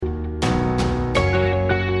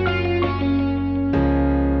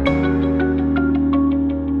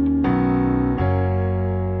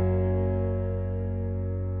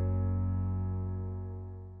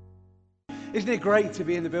Isn't it great to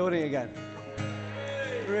be in the building again?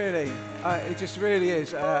 Really, it just really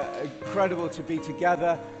is incredible to be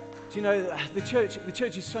together. Do you know, the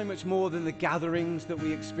church is so much more than the gatherings that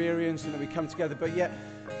we experience and that we come together, but yet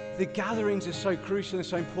the gatherings are so crucial and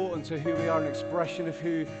so important to who we are, an expression of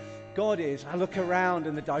who God is. I look around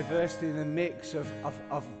and the diversity and the mix of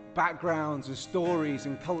backgrounds and stories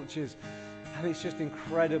and cultures, and it's just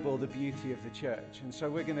incredible, the beauty of the church. And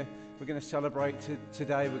so we're going to celebrate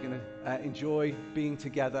today. We're going to enjoy being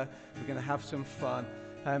together. We're going to have some fun.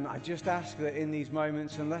 I just ask that in these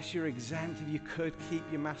moments, unless you're exempt, if you could keep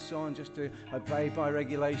your masks on just to obey by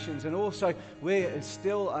regulations. And also, we're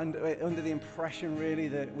still under the impression, really,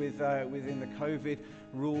 that within the COVID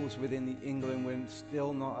rules within England, we're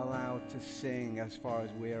still not allowed to sing as far as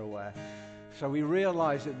we're aware. So we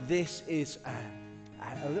realize that this is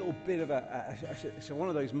a little bit of it's one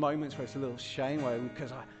of those moments where it's a little shame,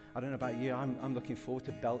 because I don't know about you, I'm looking forward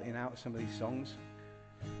to belting out some of these songs.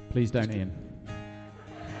 Please don't, Ian.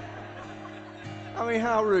 I mean,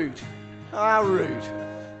 how rude. How rude.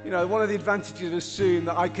 You know, one of the advantages was soon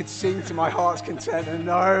that I could sing to my heart's content and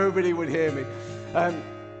nobody would hear me. So I'm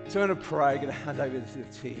going to pray, I'm going to hand over to the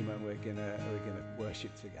team, and we're going to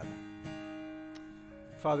worship together.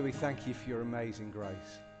 Father, we thank you for your amazing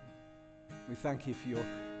grace. We thank you for your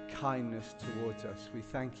kindness towards us. We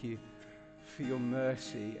thank you for your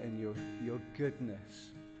mercy and your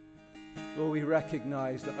goodness. Lord, we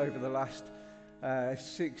recognize that over the last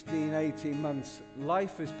 16, 18 months,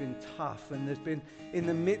 life has been tough, and there's been, in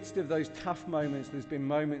the midst of those tough moments, there's been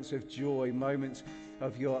moments of joy, moments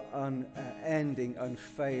of your unending,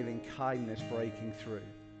 unfailing kindness breaking through.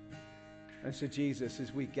 And so, Jesus,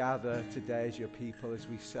 as we gather today as your people, as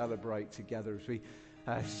we celebrate together, as we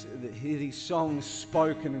hear these songs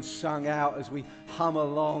spoken and sung out, as we hum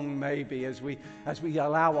along, maybe as we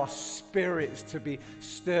allow our spirits to be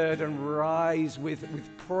stirred and rise with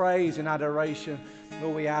praise and adoration,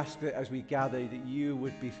 Lord, we ask that as we gather, that you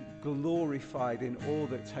would be glorified in all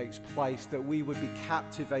that takes place, that we would be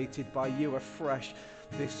captivated by you afresh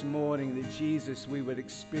this morning, that Jesus, we would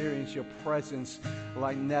experience your presence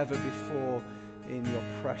like never before, in your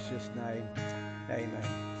precious name. Amen.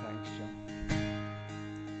 Thanks, John.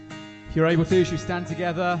 If you're able to, as you stand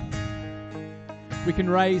together, we can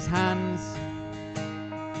raise hands.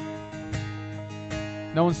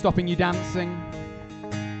 No one's stopping you dancing.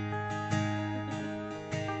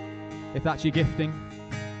 If that's your gifting.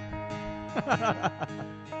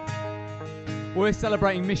 We're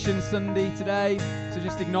celebrating Mission Sunday today, so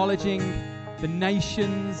just acknowledging the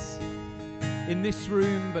nations in this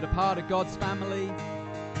room, but a part of God's family,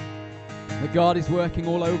 that God is working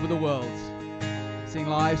all over the world, seeing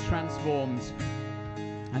lives transformed.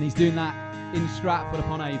 And he's doing that in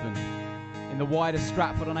Stratford-upon-Avon, in the wider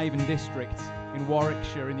Stratford-on-Avon district, in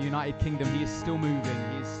Warwickshire, in the United Kingdom. He is still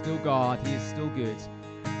moving, he is still God, he is still good.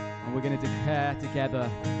 And we're going to declare together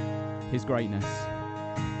his greatness.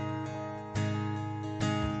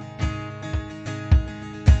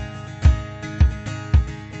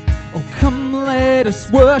 Oh, come let us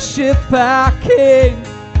worship our King.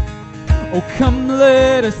 Oh, come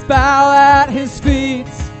let us bow at his feet.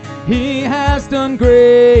 He has done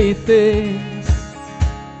great things.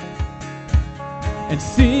 And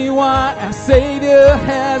see what our Savior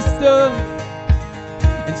has done.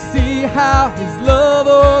 And see how his love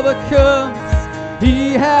overcomes.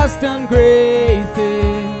 He has done great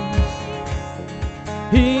things.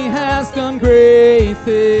 He has done great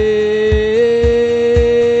things.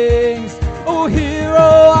 Oh,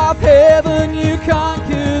 hero of heaven, you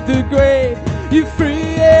conquered the grave. You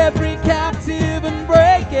free every captive and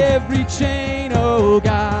break every chain. Oh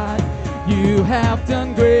God, you have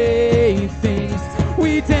done great things.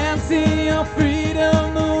 We dance in your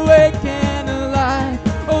freedom, awake and alive.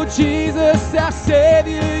 Oh Jesus, our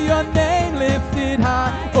Savior, your name lifted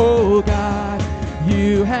high. Oh God,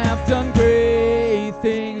 you have done great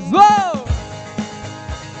things. Whoa!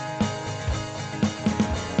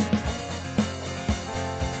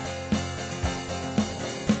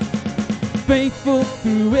 Faithful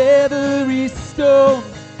through every storm,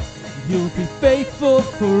 you'll be faithful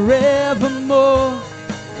forevermore.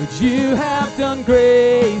 But you have done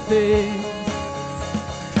great things,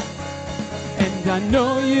 and I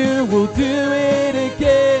know you will do it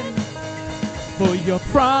again. For your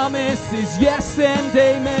promise is yes and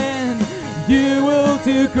amen. You will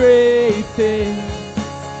do great things.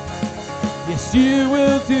 Yes, you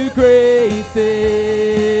will do great things.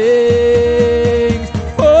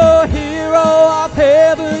 Oh, hero of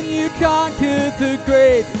heaven, you conquered the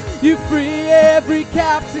grave. You free every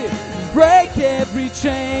captive, break every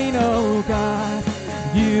chain. Oh God,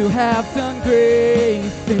 you have done great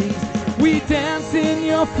things. We dance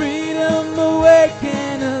your freedom awake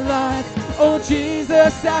and alive. Oh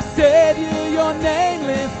Jesus, our Savior, your name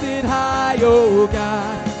lifted high. Oh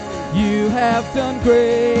God, you have done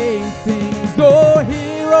great things. Oh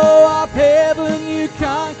hero of heaven, you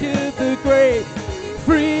conquered the grave.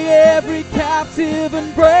 Free every captive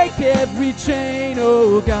and break every chain.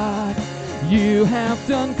 Oh God, you have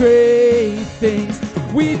done great things.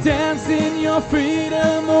 We dance in your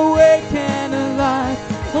freedom, awake and alive.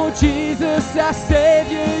 Oh Jesus, our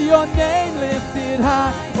Savior, your name lifted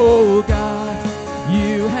high. Oh God,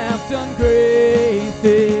 you have done great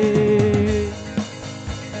things.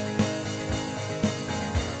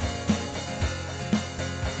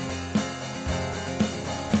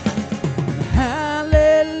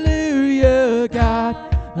 Hallelujah, God.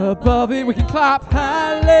 Above it, we can clap.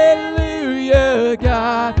 Hallelujah,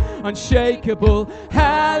 God. Unshakable.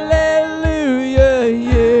 Hallelujah,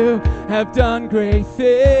 you have done great things.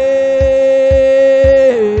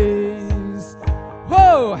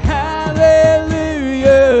 Oh,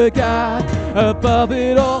 hallelujah, God. Above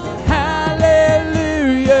it all.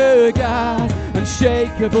 Hallelujah, God.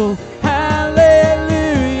 Unshakable.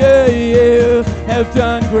 Hallelujah, you have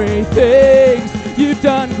done great things. You've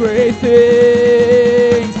done great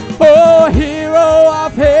things. Oh, hero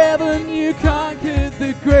of heaven, you conquered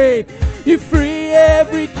the grave. You free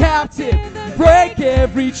every captive, break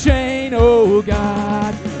every chain. Oh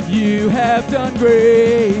God, you have done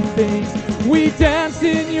great things. We dance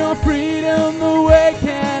in your freedom, awake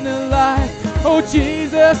and alive. Oh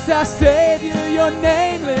Jesus, our Savior, your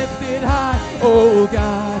name lifted high. Oh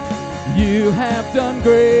God, you have done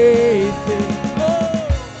great things. Oh.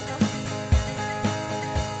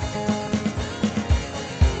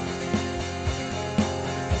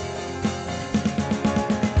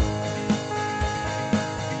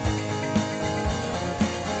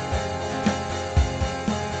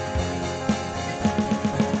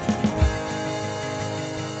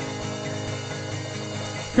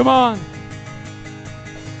 Come on.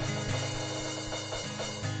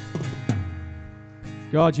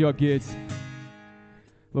 God, you're good.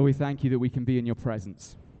 Lord, we thank you that we can be in your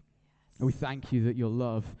presence. And we thank you that your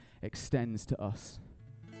love extends to us.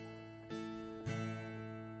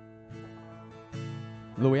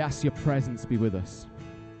 Lord, we ask your presence be with us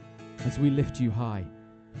as we lift you high.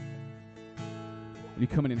 Will you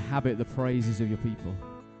come and inhabit the praises of your people?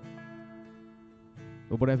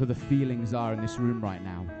 Or whatever the feelings are in this room right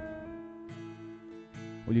now,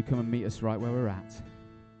 will you come and meet us right where we're at?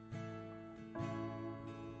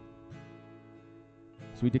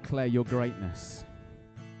 So we declare your greatness.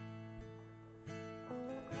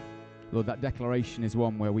 Lord, that declaration is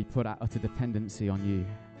one where we put our utter dependency on you,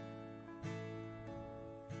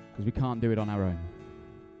 because we can't do it on our own.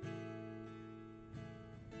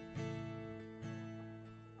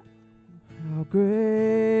 How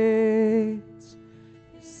great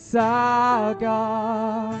is our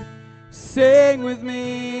God. Sing with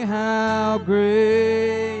me, how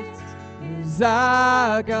great is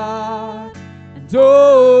our God. And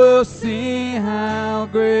oh, we'll see how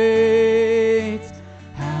great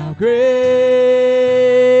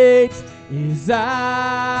is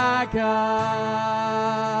our God.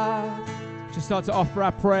 Just start to offer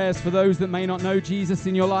our prayers for those that may not know Jesus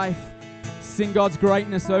in your life. Sing God's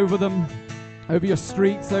greatness over them, over your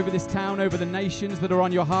streets, over this town, over the nations that are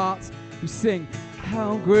on your heart. You sing,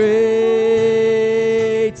 how great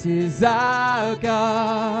is our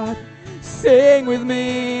God. Sing with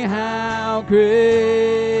me, how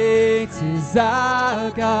great is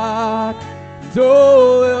our God. And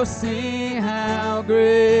oh, we'll see how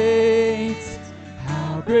great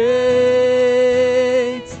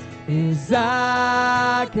is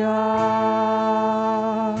our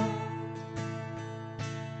God.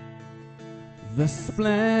 The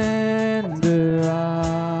splendor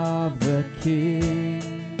of the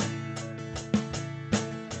King,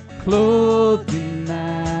 clothed in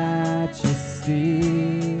majesty,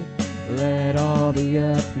 let all the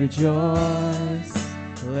earth rejoice,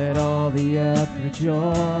 let all the earth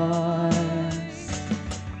rejoice.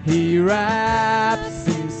 He wraps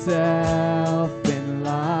himself in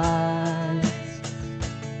light,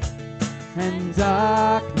 and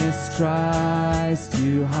darkness tries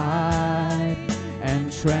to hide,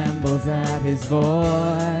 and trembles at his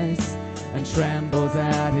voice, and trembles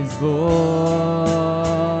at his voice.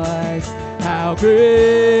 How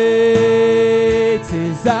great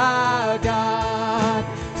is our God.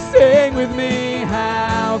 Sing with me,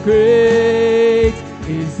 how great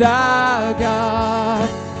is our God.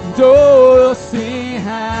 And oh, we'll see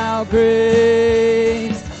how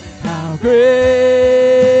great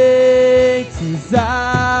is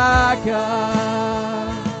our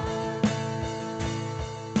God.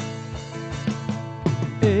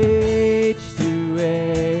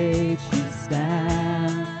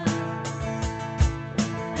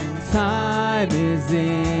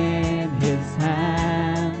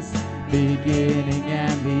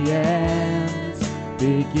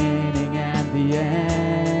 beginning and the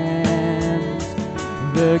end.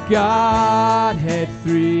 The Godhead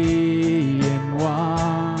 3 in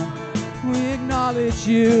 1. We acknowledge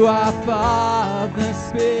you, our Father,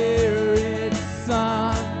 Spirit,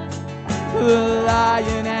 Son, the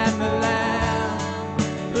Lion and the Lamb,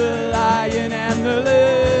 the Lion and the Lamb.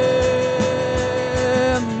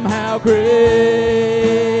 How great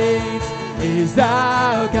is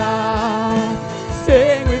our God.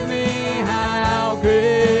 Sing with me, how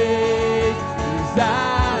great is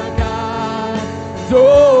our God.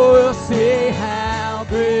 Oh, we'll say how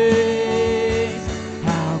great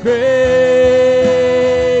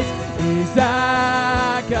is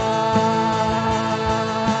our God.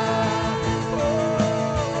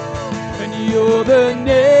 And you're the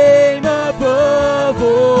name above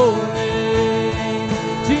all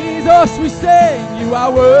names. Jesus, we sing, you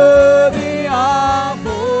are worthy of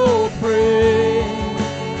all praise.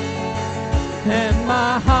 And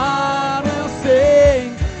my heart will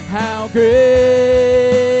sing, how great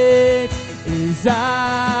is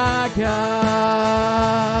our God.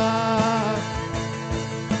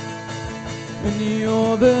 And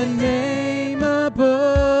you're the name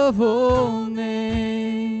above all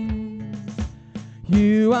names.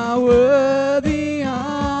 You are worthy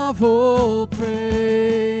of all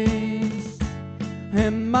praise.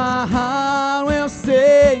 And my heart will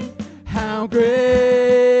sing, how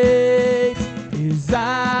great is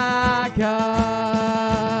our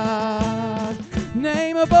God.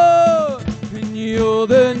 Name above, and you're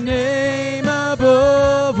the name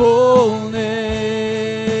above all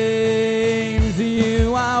names.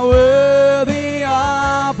 You are worthy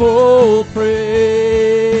of all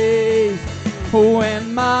praise.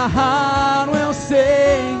 When my heart will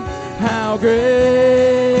sing, how great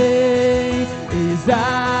is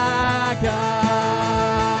our God.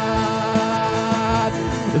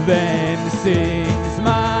 Then sings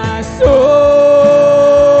my soul,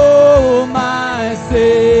 my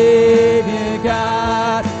Savior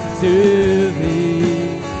God, to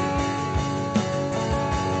thee.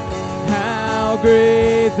 How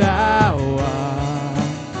great thou art,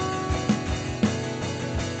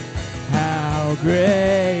 how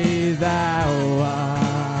great thou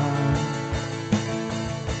art.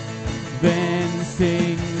 Then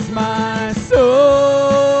sings my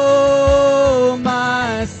soul,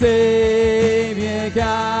 my Savior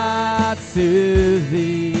God, to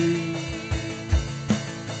thee.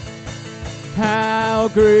 How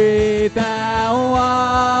great thou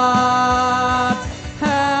art,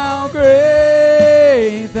 how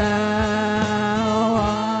great thou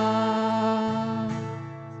art.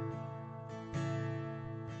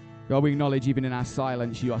 God, we acknowledge even in our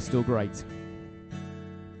silence, you are still great.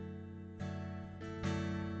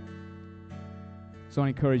 So I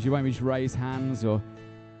encourage you, won't we just raise hands or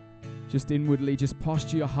just inwardly, just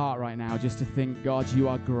posture your heart right now just to think, God, you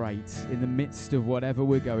are great. In the midst of whatever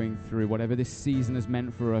we're going through, whatever this season has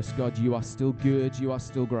meant for us, God, you are still good, you are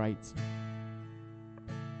still great.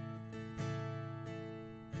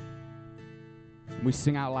 And we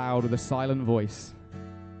sing out loud with a silent voice.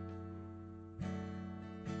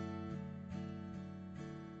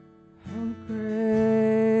 How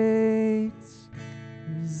great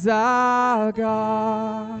is our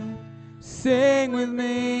God. Sing with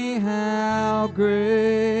me, how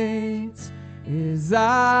great is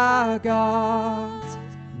our God.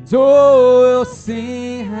 And oh, we'll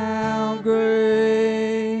sing how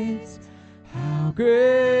great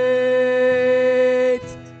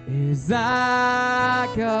is our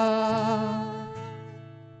God.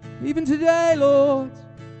 Even today, Lord,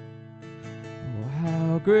 oh,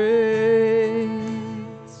 how great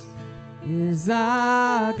is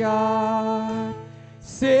our God.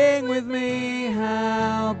 Sing with me,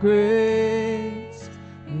 how great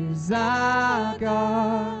is our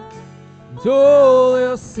God. And oh,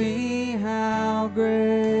 we'll see how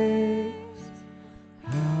great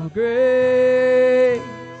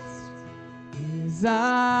is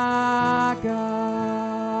our God.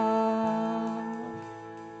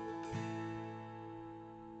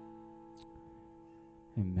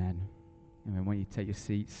 Amen. Amen. When you take your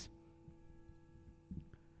seats.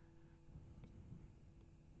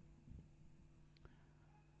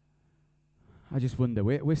 I just wonder,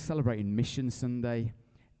 we're celebrating Mission Sunday.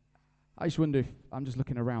 I just wonder if, I'm just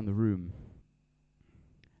looking around the room.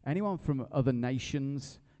 Anyone from other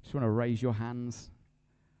nations? Just want to raise your hands.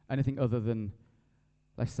 Anything other than,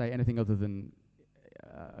 let's say anything other than,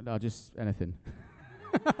 no, just anything.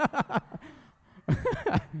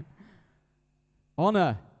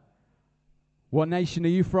 Honor. What nation are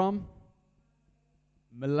you from?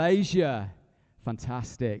 Malaysia.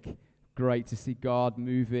 Fantastic. Great to see God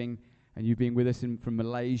moving and you've been with us from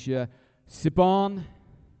Malaysia. Sibon,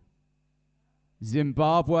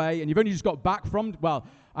 Zimbabwe, and you've only just got back from, well,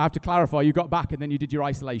 I have to clarify, you got back and then you did your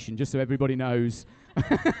isolation, just so everybody knows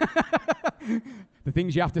the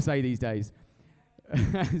things you have to say these days.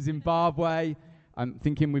 Zimbabwe, I'm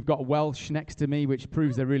thinking we've got Welsh next to me, which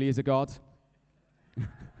proves there really is a God.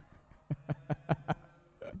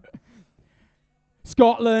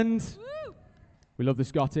 Scotland, woo! We love the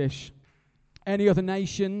Scottish. Any other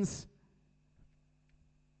nations?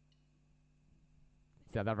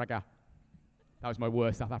 South Africa. That was my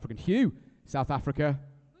worst South African. Hugh, South Africa.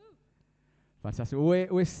 Woo. Fantastic.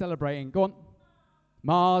 We're celebrating. Go on.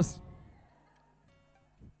 Mars.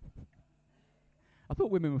 I thought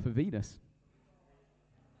women were for Venus.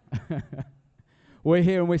 We're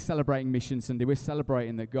here and we're celebrating Mission Sunday. We're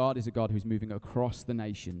celebrating that God is a God who's moving across the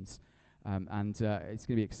nations. And it's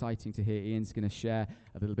going to be exciting to hear. Ian's going to share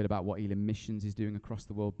a little bit about what Elim Missions is doing across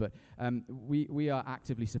the world. But we are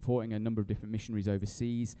actively supporting a number of different missionaries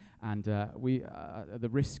overseas. And we, at the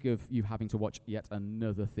risk of you having to watch yet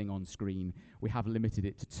another thing on screen, we have limited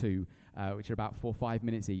it to 2, which are about 4 or 5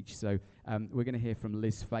 minutes each. So we're going to hear from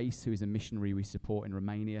Liz Face, who is a missionary we support in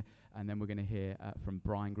Romania. And then we're going to hear from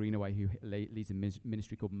Brian Greenaway, who leads a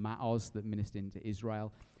ministry called Maoz that ministered into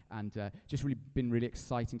Israel. And just been really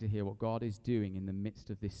exciting to hear what God is doing in the midst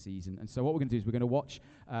of this season. And so what we're going to do is we're going to watch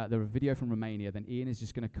the video from Romania. Then Ian is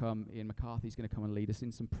just going to come, Ian McCarthy is going to come and lead us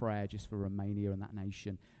in some prayer just for Romania and that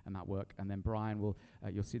nation and that work. And then Brian will,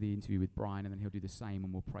 you'll see the interview with Brian, and then he'll do the same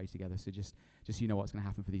and we'll pray together. So just so you know what's going to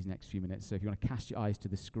happen for these next few minutes. So if you want to cast your eyes to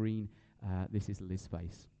the screen, this is Liz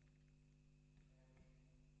Face.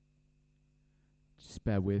 Just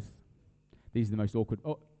bear with. These are the most awkward.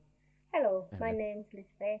 Oh. Hello, my name's Liz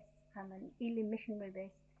Face. I'm an Elim missionary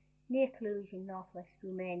based near Cluj in northwest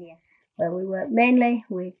Romania, where we work mainly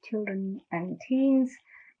with children and teens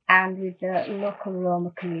and with the local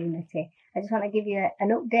Roma community. I just want to give you an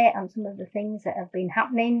update on some of the things that have been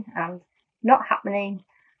happening and not happening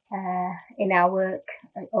in our work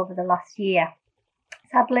over the last year.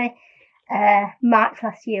 Sadly, March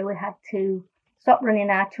last year we had to stop running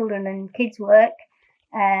our children and kids work.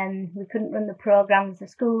 We couldn't run the programs, the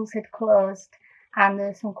schools had closed, and there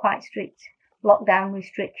were some quite strict lockdown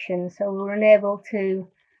restrictions, so we were unable to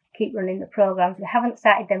keep running the programs. We haven't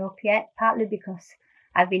started them up yet, partly because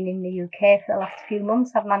I've been in the UK for the last few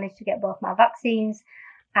months. I've managed to get both my vaccines,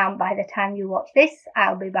 and by the time you watch this,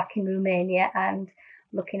 I'll be back in Romania and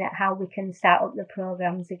looking at how we can start up the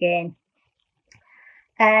programs again.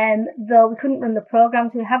 Though we couldn't run the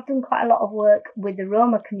programs, we have done quite a lot of work with the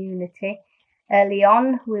Roma community. Early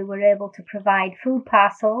on, we were able to provide food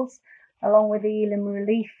parcels along with the Elim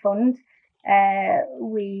Relief Fund.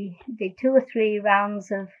 We did 2 or 3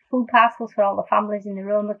 rounds of food parcels for all the families in the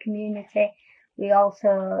Roma community. We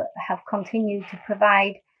also have continued to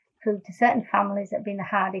provide food to certain families that have been the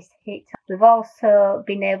hardest hit. We've also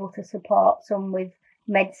been able to support some with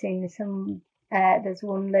medicine. There's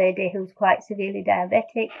one lady who's quite severely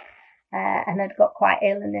diabetic and had got quite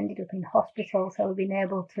ill and ended up in hospital, so we've been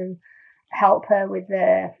able to help her with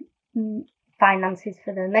the finances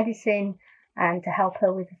for the medicine and to help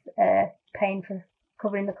her with paying for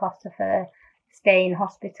covering the cost of her stay in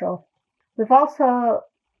hospital. We've also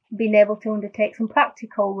been able to undertake some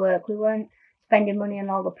practical work. We weren't spending money on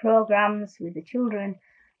all the programs with the children,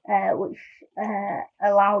 which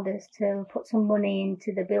allowed us to put some money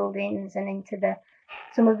into the buildings and into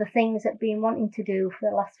some of the things that we've been wanting to do for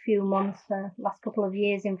the last few months, last couple of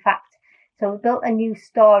years in fact. So we built a new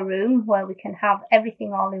storeroom where we can have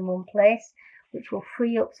everything all in one place, which will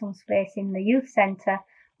free up some space in the youth centre,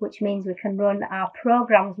 which means we can run our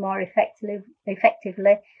programmes more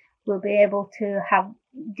effectively. We'll be able to have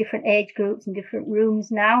different age groups and different rooms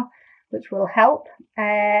now, which will help,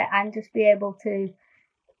 and just be able to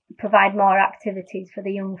provide more activities for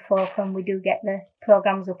the young folk when we do get the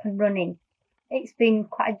programmes up and running. It's been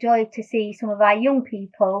quite a joy to see some of our young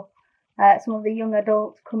people, some of the young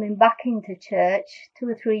adults coming back into church. 2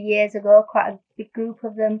 or 3 years ago, quite a big group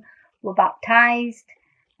of them were baptised.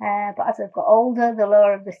 But as they've got older, the law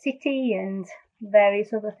of the city and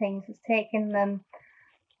various other things has taken them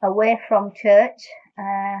away from church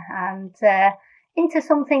and into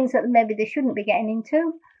some things that maybe they shouldn't be getting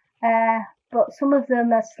into. But some of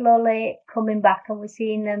them are slowly coming back, and we're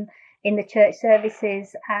seeing them in the church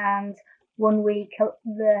services. And one week,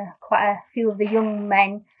 quite a few of the young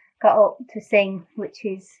men got up to sing,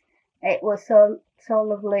 it was so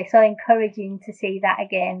lovely, so encouraging to see that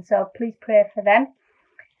again. So please pray for them.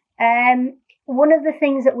 One of the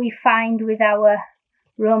things that we find with our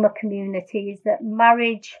Roma community is that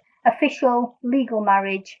marriage, official legal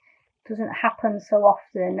marriage, doesn't happen so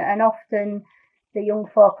often. And often the young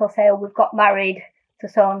folk will say, oh, we've got married to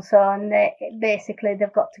so-and-so, and basically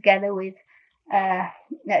they've got together with, a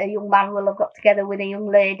young man will have got together with a young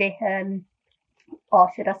lady, or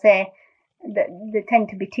should I say, they tend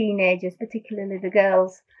to be teenagers, particularly the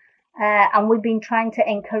girls. And we've been trying to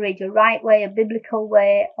encourage a right way, a biblical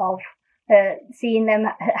way of seeing them,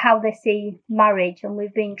 how they see marriage. And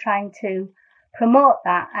we've been trying to promote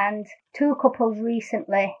that. And 2 couples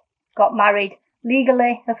recently got married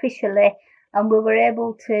legally, officially, and we were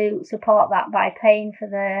able to support that by paying for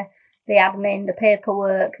the admin, the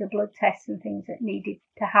paperwork, the blood tests and things that needed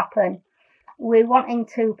to happen. We're wanting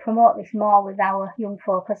to promote this more with our young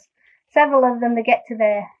folk, because several of them, they get to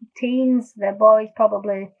their teens, their boys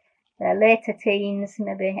probably their later teens,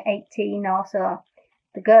 maybe 18 or so.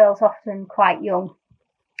 The girls often quite young.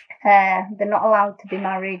 They're not allowed to be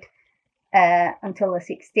married until they're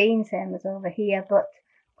 16, same as over here, but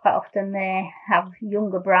quite often they have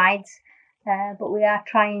younger brides. But we are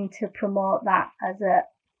trying to promote that as a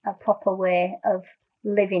proper way of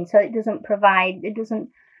living, so it doesn't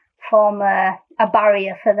form a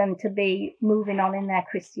barrier for them to be moving on in their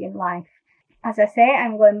Christian life. As I say,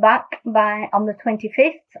 I'm going back on the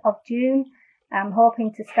 25th of June. I'm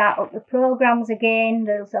hoping to start up the programs again.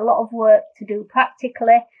 There's a lot of work to do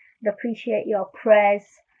practically. I'd appreciate your prayers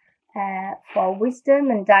for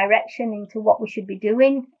wisdom and direction into what we should be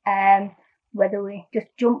doing, whether we just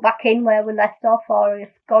jump back in where we left off, or if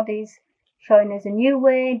God is showing us a new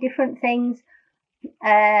way, different things,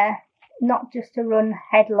 not just to run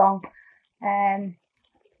headlong.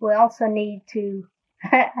 We also need to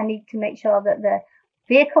I need to make sure that the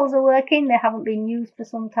vehicles are working. They haven't been used for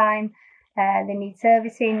some time. They need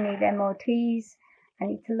servicing, need MOTs. I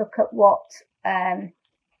need to look at what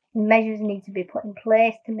measures need to be put in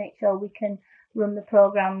place to make sure we can run the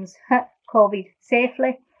programs COVID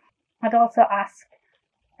safely. I'd also ask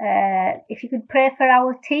if you could pray for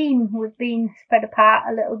our team. We've been spread apart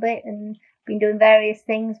a little bit and been doing various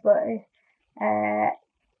things, but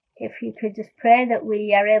if you could just pray that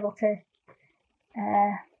we are able to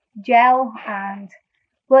gel and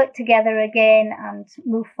work together again and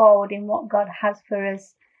move forward in what God has for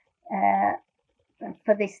us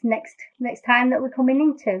for this next time that we're coming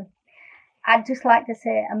into. I'd just like to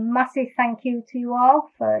say a massive thank you to you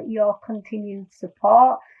all for your continued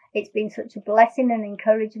support. It's been such a blessing and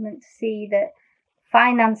encouragement to see that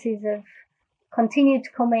finances have continued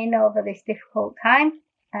to come in over this difficult time,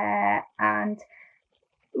 and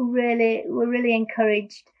we're really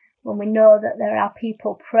encouraged when we know that there are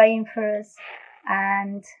people praying for us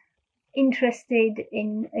and interested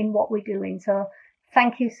in what we're doing. So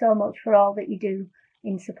thank you so much for all that you do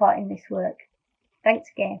in supporting this work. Thanks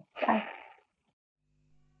again. Bye.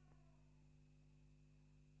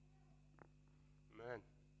 Man,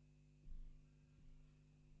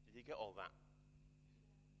 did you get all that?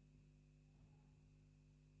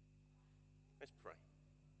 Let's pray.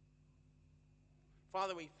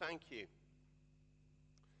 Father, we thank you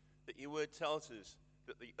that your word tells us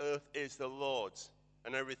that the earth is the Lord's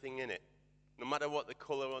and everything in it. No matter what the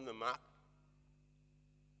colour on the map,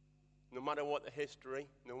 no matter what the history,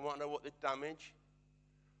 no matter what the damage,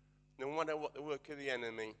 no matter what the work of the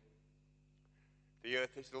enemy, the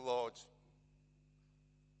earth is the Lord's.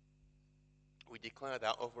 We declare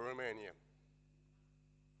that over Romania.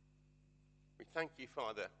 We thank you,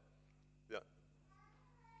 Father, that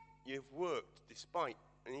you've worked despite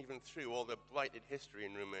and even through all the blighted history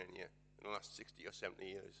in Romania in the last 60 or 70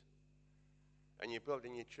 years. And you're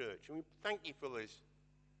building your church. And we thank you for Liz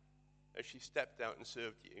as she stepped out and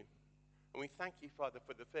served you. And we thank you, Father,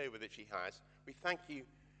 for the favor that she has. We thank you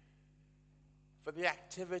for the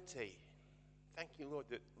activity. Thank you, Lord,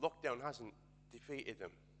 that lockdown hasn't defeated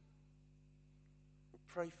them. We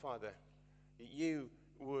pray, Father, that you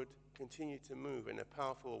would continue to move in a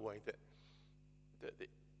powerful way, that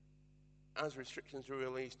as restrictions are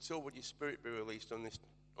released, so would your spirit be released on this,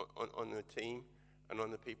 on the team and on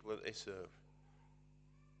the people that they serve.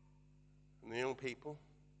 On the young people,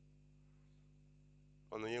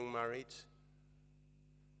 on the young marrieds,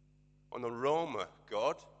 on the Roma,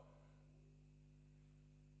 God.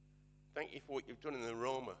 Thank you for what you've done in the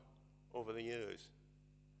Roma over the years.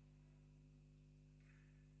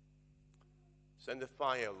 Send a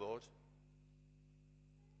fire, Lord.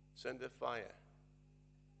 Send a fire.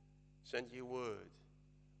 Send your word.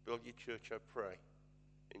 Build your church, I pray.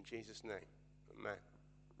 In Jesus' name, amen.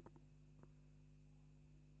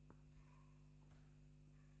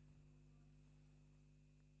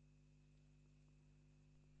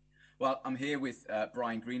 Well, I'm here with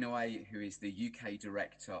Brian Greenaway, who is the UK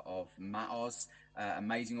director of Maoz,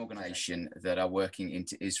 amazing organisation that are working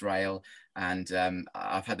into Israel. And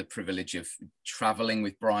I've had the privilege of travelling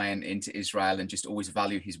with Brian into Israel and just always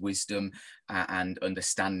value his wisdom and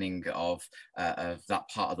understanding of that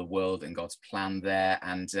part of the world and God's plan there.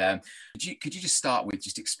 And could you just start with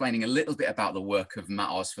just explaining a little bit about the work of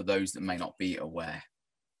Maoz for those that may not be aware?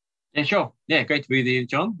 Yeah, sure. Yeah, great to be with you,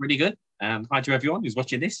 John. Really good. Hi to everyone who's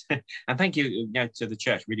watching this. And thank you, to the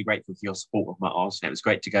church. Really grateful for your support of Maoz. It was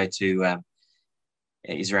great to go to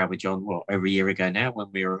Israel with John, over a year ago now,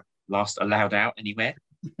 when we were last allowed out anywhere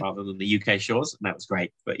rather than the UK shores. And that was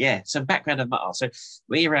great. But yeah, some background of Maoz. So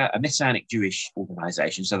we're a Messianic Jewish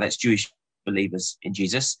organisation. So that's Jewish believers in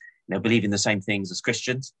Jesus, believe in the same things as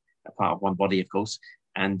Christians, a part of one body, of course.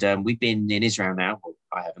 And we've been in Israel now. Well,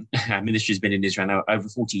 I haven't. Our ministry's been in Israel now over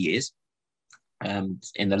 40 years.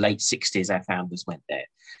 In the late 60s, our founders went there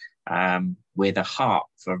with a heart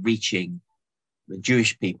for reaching the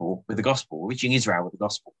Jewish people with the gospel, reaching Israel with the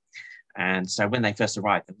gospel. And so when they first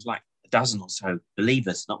arrived, there was like a dozen or so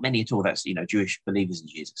believers, not many at all. That's, Jewish believers in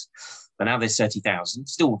Jesus. But now there's 30,000,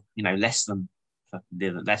 still, less than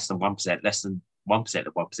 1%, less than 1%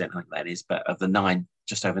 of 1%, I think that is, but of the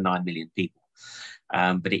just over 9 million people.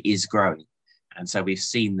 But it is growing. And so we've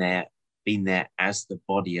been there as the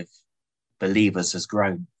body of believers has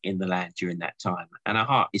grown in the land during that time. And our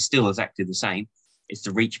heart is still exactly the same. It's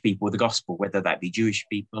to reach people with the gospel, whether that be Jewish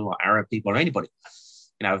people or Arab people or anybody.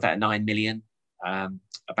 Of that 9 million,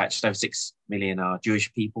 about just over 6 million are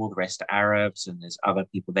Jewish people, the rest are Arabs, and there's other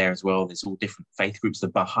people there as well. There's all different faith groups. The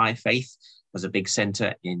Baha'i faith was a big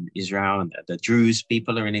center in Israel, and the Druze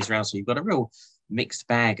people are in Israel. So you've got a real mixed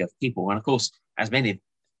bag of people. And of course, as many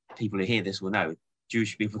people who hear this will know,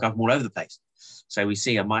 Jewish people come from all over the place. So we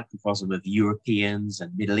see a microcosm of Europeans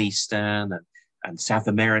and Middle Eastern and South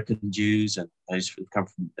American Jews, and those who come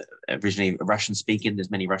from originally Russian speaking.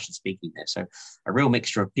 There's many Russian speaking there. So a real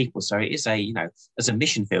mixture of people. So it is as a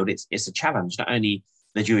mission field, it's a challenge, not only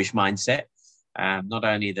the Jewish mindset, not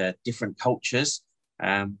only the different cultures,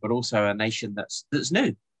 but also a nation that's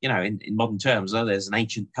new. In modern terms, though there's an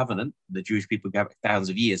ancient covenant, the Jewish people go back thousands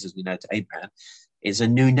of years, as we know, to Abraham. It's a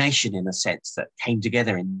new nation in a sense that came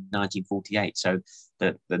together in 1948. So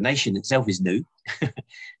the nation itself is new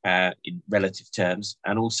in relative terms.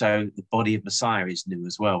 And also the body of Messiah is new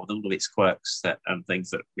as well, with all of its quirks and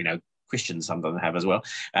things that, Christians sometimes have as well.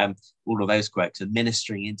 All of those quirks, and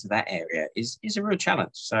ministering into that area is a real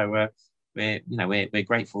challenge. So we're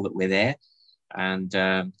grateful that we're there. And,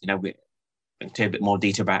 we're going to tell you a bit more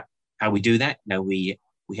detail about how we do that. We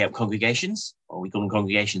help congregations, or we call them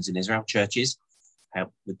congregations in Israel, churches,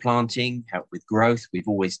 help with planting, help with growth. We've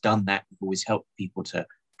always done that. We've always helped people to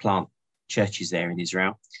plant churches there in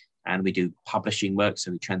Israel. And we do publishing work.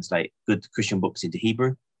 So we translate good Christian books into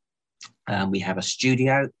Hebrew. We have a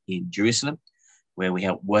studio in Jerusalem where we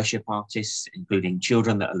help worship artists, including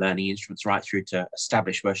children that are learning instruments, right through to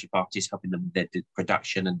established worship artists, helping them with their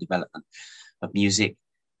production and development of music.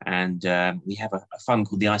 And we have a fund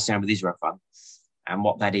called the I Stand With Israel Fund. And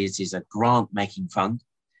what that is a grant-making fund.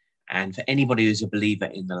 And for anybody who's a believer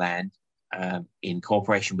in the land, in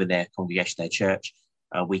cooperation with their congregation, their church,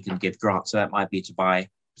 we can give grants. So that might be to buy,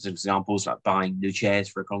 for examples, like buying new chairs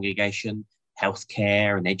for a congregation,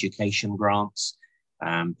 healthcare and education grants,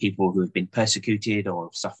 people who have been persecuted or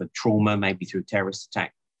have suffered trauma, maybe through a terrorist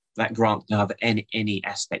attack. That grant can have any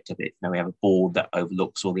aspect of it. We have a board that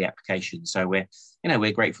overlooks all the applications. So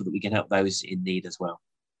we're grateful that we can help those in need as well.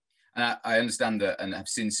 And I understand that, and I've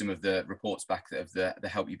seen some of the reports back of the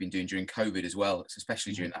help you've been doing during COVID as well,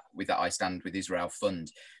 especially during that, with that I Stand With Israel Fund.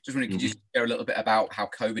 Just wondering, could you share a little bit about how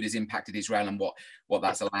COVID has impacted Israel and what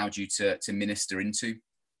that's allowed you to minister into?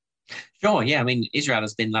 Sure, yeah. I mean, Israel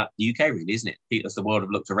has been like the UK, really, isn't it? As the world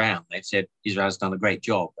have looked around, they've said Israel's done a great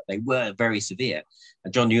job, but they were very severe.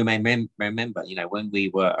 And John, you may remember, when we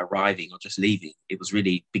were arriving or just leaving, it was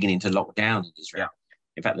really beginning to lock down in Israel. Yeah.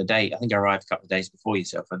 In fact, I think I arrived a couple of days before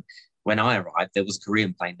yourself, and when I arrived, there was a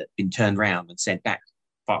Korean plane that had been turned around and sent back,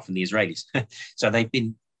 apart from the Israelis. So they've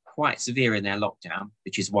been quite severe in their lockdown,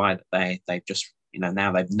 which is why they've just,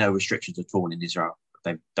 now they've no restrictions at all in Israel.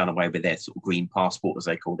 They've done away with their sort of green passport, as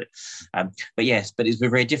they called it. But it's been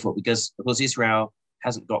very difficult because Israel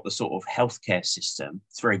hasn't got the sort of healthcare system.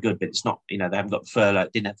 It's very good, but it's not, they haven't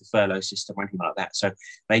got didn't have the furlough system or anything like that. So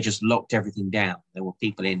they just locked everything down. There were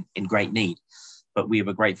people in great need. But we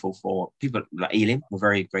were grateful for people like Elim, were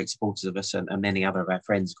very great supporters of us, and many other of our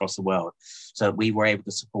friends across the world. So we were able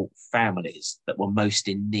to support families that were most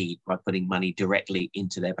in need by putting money directly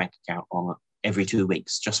into their bank account on every 2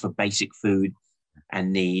 weeks, just for basic food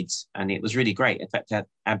and needs. And it was really great. In fact,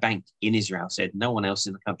 our bank in Israel said no one else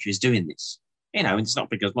in the country is doing this. You know, and it's not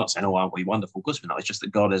because I'm not saying, oh, aren't we wonderful? Of course we're not. It's just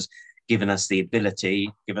that God has given us the ability,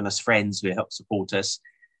 given us friends who help support us,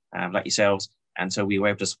 like yourselves. And so we were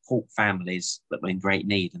able to support families that were in great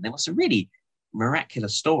need. And there were some really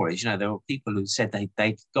miraculous stories. You know, there were people who said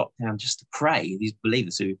they got down just to pray, these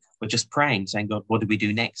believers who were just praying, saying, God, what do we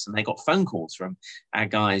do next? And they got phone calls from our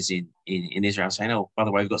guys in Israel saying, oh, by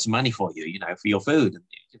the way, we've got some money for you, you know, for your food. And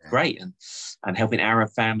it's great. And helping Arab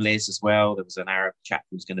families as well. There was an Arab chap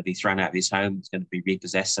who was going to be thrown out of his home, was going to be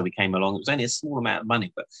repossessed. So we came along. It was only a small amount of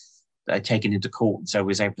money, but taken into court. And so we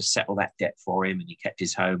was able to settle that debt for him, and he kept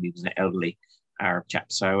his home. He was an elderly Arab chap.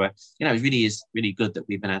 So, you know, it really is really good that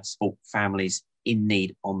we've been able to support families in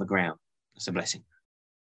need on the ground. It's a blessing.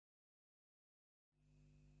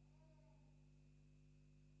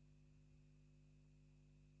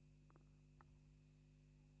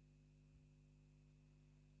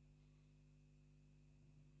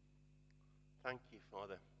 Thank you,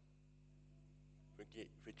 Father,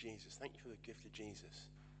 for Jesus. Thank you for the gift of Jesus.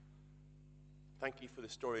 Thank you for the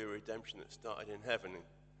story of redemption that started in heaven and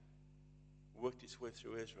worked its way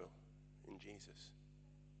through Israel in Jesus.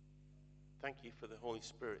 Thank you for the Holy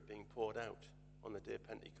Spirit being poured out on the day of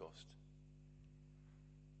Pentecost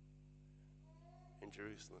in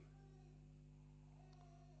Jerusalem.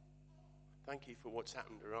 Thank you for what's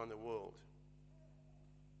happened around the world.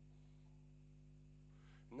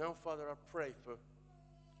 Now, Father, I pray for,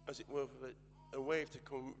 as it were, for a wave to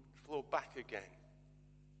flow back again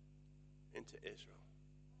into Israel.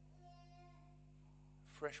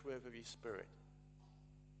 Fresh wave of your Spirit.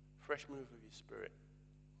 Fresh move of your Spirit.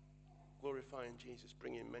 Glorifying Jesus,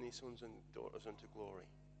 bringing many sons and daughters unto glory.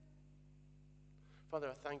 Father,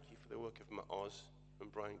 I thank you for the work of Matt Oz and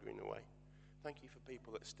Brian Greenaway. Thank you for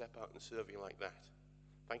people that step out and serve you like that.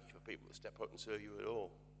 Thank you for people that step out and serve you at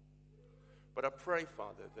all. But I pray,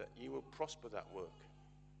 Father, that you will prosper that work.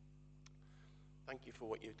 Thank you for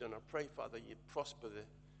what you've done. I pray, Father, you'd prosper the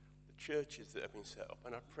churches that have been set up.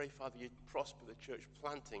 And I pray, Father, you'd prosper the church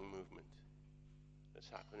planting movement that's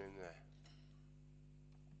happening there.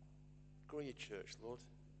 Grow your church, Lord.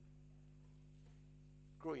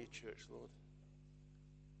 Grow your church, Lord.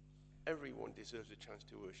 Everyone deserves a chance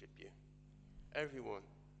to worship you. Everyone,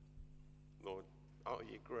 Lord, out of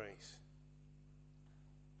your grace,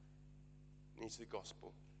 needs the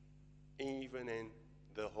gospel, even in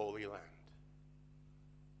the Holy Land.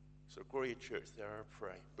 So grow your church there, I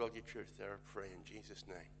pray. Build your church there, I pray, in Jesus'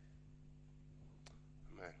 name.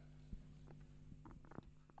 Amen.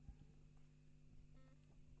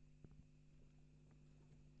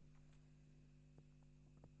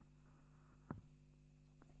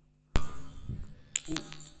 Ooh,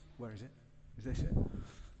 where is it? Is this it?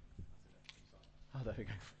 Oh, there we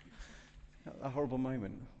go. A horrible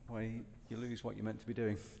moment where you lose what you're meant to be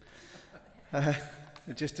doing.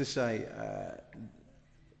 Just to say,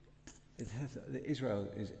 Israel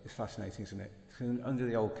is fascinating, isn't it? Under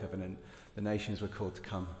the Old Covenant, the nations were called to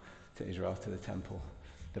come to Israel, to the temple,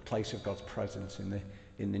 the place of God's presence.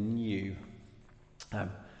 In the new,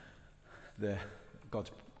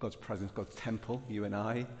 God's presence, God's temple, you and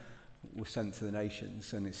I, were sent to the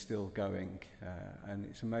nations, and it's still going. And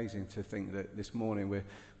it's amazing to think that this morning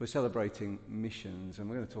we're celebrating missions, and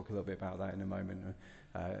we're going to talk a little bit about that in a moment.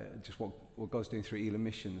 Just what God's doing through Elim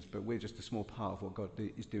Missions, but we're just a small part of what God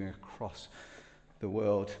is doing across the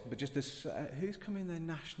world. But just as who's come in their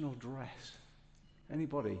national dress?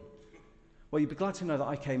 Anybody? Well, you'd be glad to know that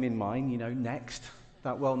I came in mine. You know, Next,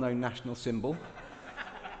 that well-known national symbol.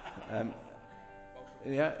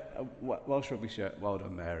 Yeah, Welsh rugby shirt. Well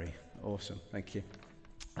done, Mary. Awesome, thank you.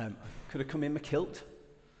 Could have come in my kilt,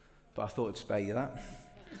 but I thought I'd spare you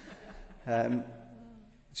that.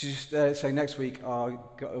 So next week we're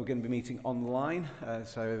going to be meeting online,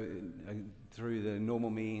 through the normal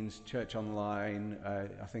means, church online.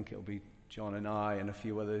 I think it'll be John and I and a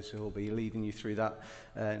few others who will be leading you through that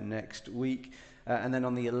next week. And then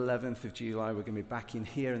on the 11th of July, we're going to be back in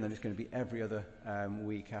here, and then it's going to be every other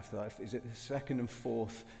week after that. Is it the second and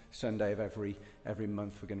fourth Sunday of every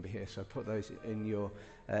month we're going to be here? So put those in your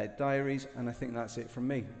diaries, and I think that's it from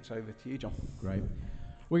me. So over to you, John. Great.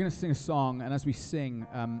 We're going to sing a song, and as we sing,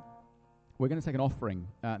 we're going to take an offering.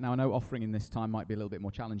 Now, I know offering in this time might be a little bit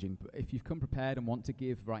more challenging, but if you've come prepared and want to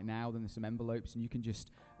give right now, then there's some envelopes, and you can just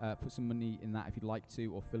put some money in that if you'd like to,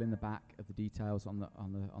 or fill in the back of the details on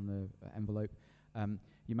the envelope.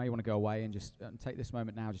 You may want to go away and just take this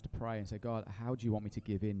moment now just to pray and say, God, how do you want me to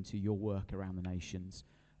give in to your work around the nations?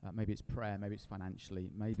 Maybe it's prayer, maybe it's financially,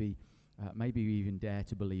 maybe you even dare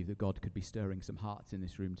to believe that God could be stirring some hearts in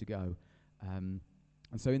this room to go.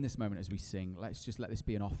 And so in this moment as we sing, let's just let this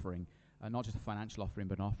be an offering, not just a financial offering,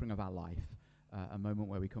 but an offering of our life, a moment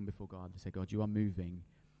where we come before God and say, God, you are moving.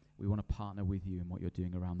 We want to partner with you in what you're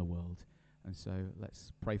doing around the world. And so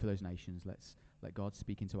let's pray for those nations. Let's let God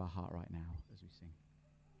speak into our heart right now as we sing.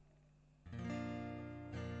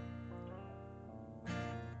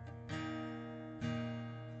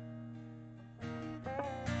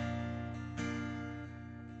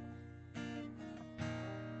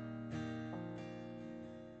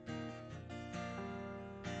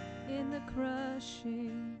 In the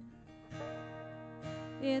crushing,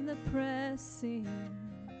 in the pressing,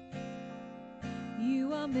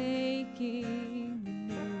 you are making the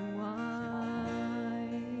new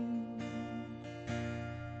wine.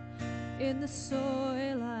 In the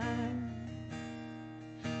soil I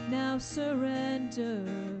now surrender,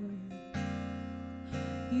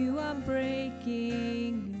 you are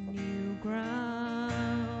breaking new ground.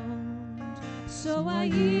 So I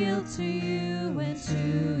yield to you and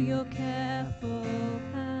to your careful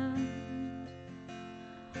hand.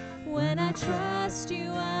 When I trust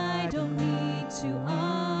you, I don't need to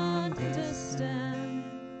understand.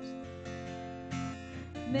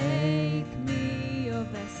 Make me your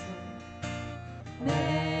vessel.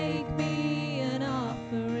 Make me an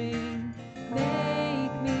offering.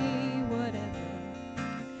 Make me whatever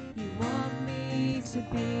you want me to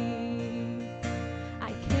be.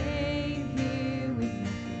 I came here with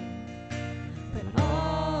nothing, but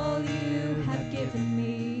all you have given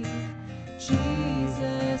me.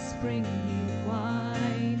 Jesus, bring new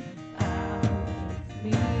wine out of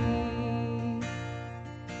me.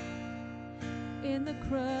 In the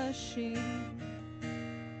crushing,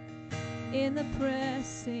 in the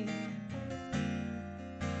pressing,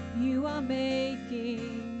 you are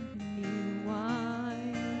making new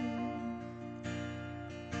wine.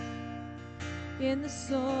 In the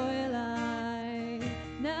soil I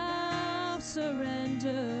now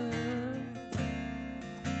surrender,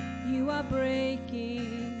 you are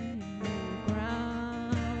breaking new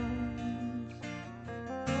ground.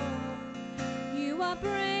 You are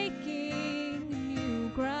breaking new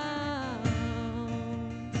ground.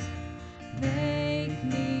 Make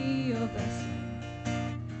me your vessel.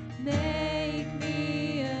 Make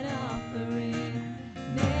me an offering.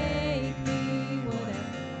 Make me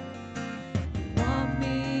whatever you want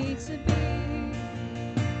me to be.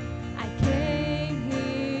 I came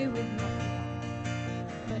here with nothing,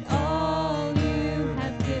 but all you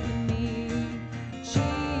have given me.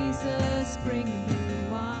 Jesus, bring new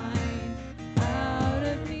wine out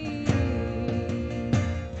of me.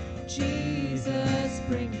 Jesus,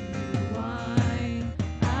 bring new wine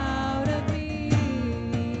out of me.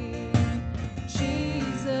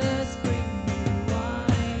 Jesus, bring new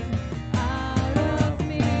wine out of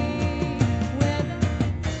me. Where the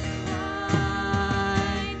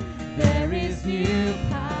wine, there is new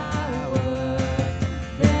power,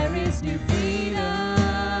 there is new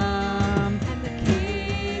freedom, and the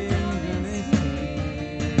kingdom is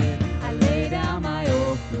here. I lay down my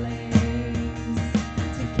old flames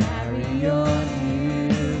to carry your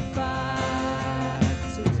new fire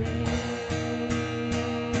today.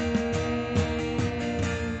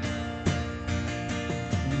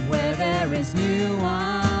 Where there is new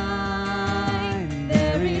wine,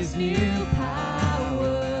 there is new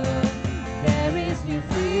power, there is new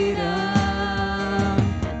freedom,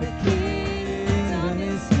 and the kingdom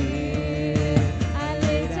is here. I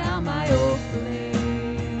lay down my old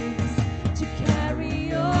flames to carry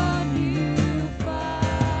your new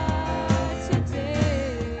fire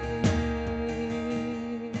today.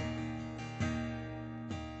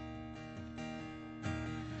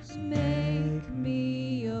 Make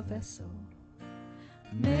me your vessel.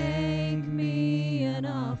 Make me an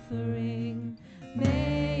offering.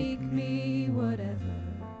 Make me whatever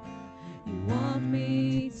you want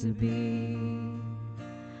me to be.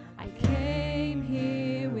 I came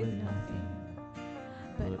here with nothing,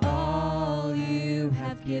 but all you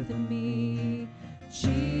have given me.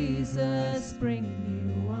 Jesus, bring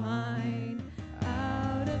new wine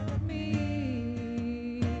out of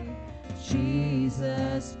me.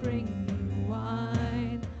 Jesus, bring new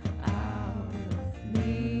wine out of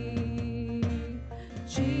me.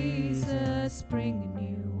 Jesus, bring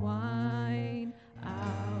new wine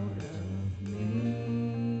out of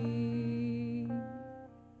me.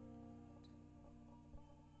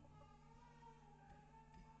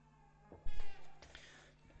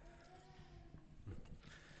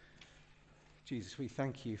 Jesus, we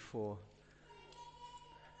thank you for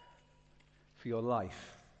your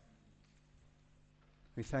life.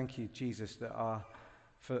 We thank you, Jesus,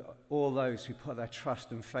 for all those who put their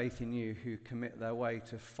trust and faith in you, who commit their way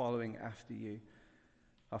to following after you.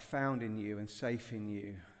 are found in you and safe in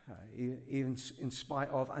you, even in spite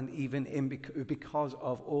of and even because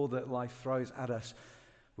of all that life throws at us.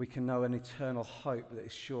 We can know an eternal hope that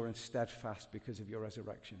is sure and steadfast because of your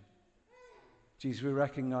resurrection. Jesus, we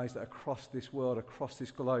recognize that across this world, across this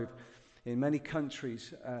globe, in many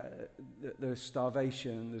countries, there's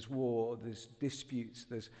starvation, there's war, there's disputes,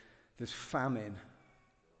 there's famine.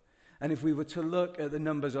 And if we were to look at the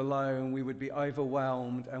numbers alone, we would be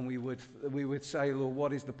overwhelmed, and we would say, Lord,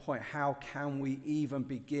 what is the point? How can we even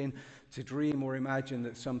begin to dream or imagine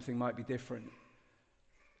that something might be different?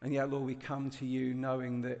 And yet, Lord, we come to you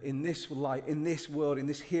knowing that in this light, in this world, in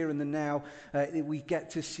this here and the now, we get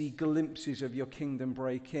to see glimpses of your kingdom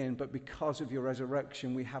break in. But because of your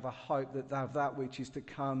resurrection, we have a hope that which is to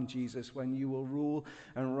come, Jesus, when you will rule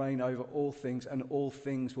and reign over all things, and all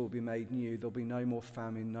things will be made new. There'll be no more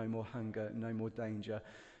famine, no more hunger, no more danger,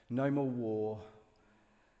 no more war,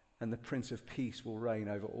 and the Prince of Peace will reign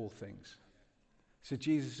over all things. So,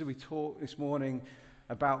 Jesus, as we talk this morning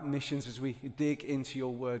about missions, as we dig into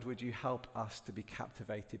your word, would you help us to be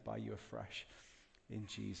captivated by you afresh? In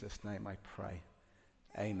Jesus' name I pray.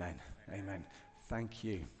 Amen. Amen. Thank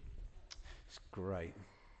you. It's great.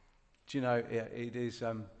 Do you know, it is,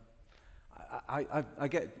 I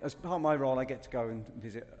get, as part of my role, I get to go and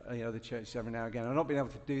visit the churches every now and again. I've not been able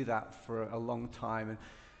to do that for a long time.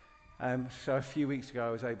 And so a few weeks ago,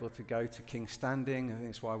 I was able to go to King's Standing. I think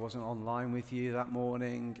that's why I wasn't online with you that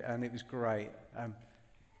morning. And it was great.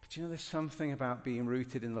 But you know, there's something about being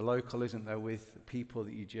rooted in the local, isn't there, with people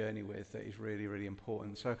that you journey with, that is really, really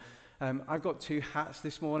important. So I've got two hats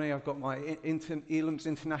this morning. I've got my Elam's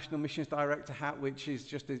International Missions Director hat, which is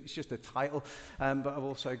just a title, but I've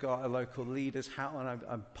also got a local leader's hat, and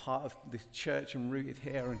I'm part of this church and rooted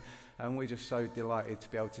here, and we're just so delighted to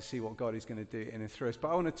be able to see what God is going to do in and through us. But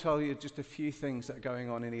I want to tell you just a few things that are going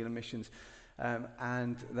on in Elam Missions.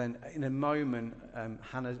 And then in a moment,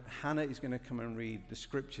 Hannah is going to come and read the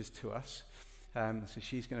scriptures to us. So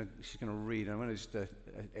she's going to read, and I'm going to just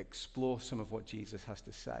explore some of what Jesus has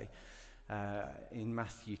to say in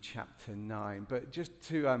Matthew chapter 9. But just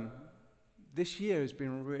to, this year has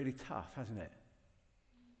been really tough, hasn't it?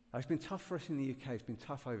 It's been tough for us in the UK. It's been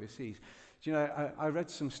tough overseas. Do you know, I read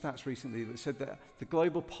some stats recently that said that the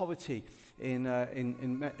global poverty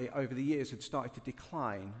over the years had started to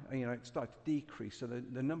decline. You know, it started to decrease. So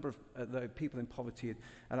the number of the people in poverty it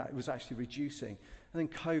was actually reducing. And then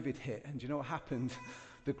COVID hit, and do you know what happened?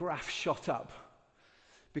 The graph shot up.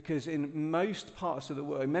 Because in most parts of the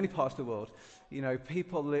world, in many parts of the world, you know,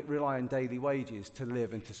 people rely on daily wages to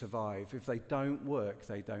live and to survive. If they don't work,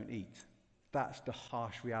 they don't eat. That's the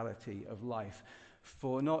harsh reality of life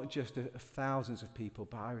for not just thousands of people,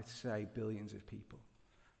 but I would say billions of people.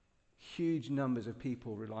 Huge numbers of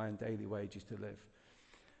people rely on daily wages to live.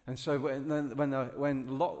 And so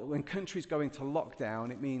when countries go into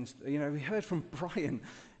lockdown, it means, you know, we heard from Brian,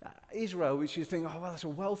 Israel, which you think, oh, well, that's a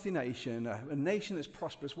wealthy nation, a nation that's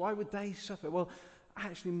prosperous. Why would they suffer? Well,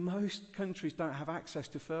 actually, most countries don't have access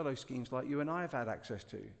to furlough schemes like you and I have had access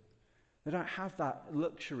to. They don't have that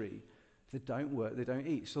luxury. They don't work, they don't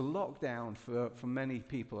eat. So lockdown for many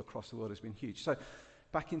people across the world has been huge. So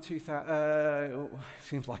back in 2000,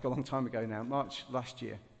 seems like a long time ago now, March last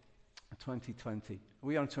year, 2020.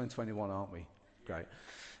 We're on 2021, aren't we? Great.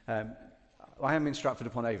 I am in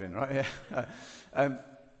Stratford-upon-Avon, right?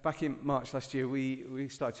 Back in March last year, we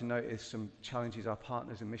started to notice some challenges our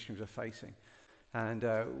partners and missionaries are facing. And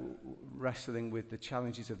wrestling with the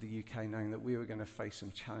challenges of the UK, knowing that we were going to face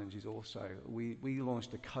some challenges also. We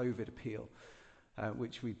launched a COVID appeal,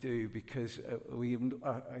 which we do because we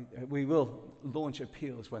will launch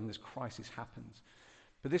appeals when this crisis happens.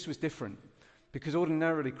 But this was different, because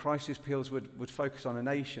ordinarily crisis appeals would focus on a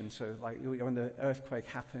nation. So like when the earthquake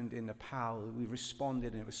happened in Nepal, we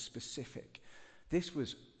responded and it was specific. This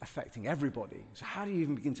was affecting everybody. So how do you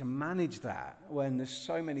even begin to manage that when there's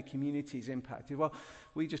so many communities impacted? Well,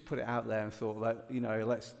 we just put it out there and thought,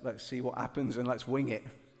 let's see what happens and let's wing it.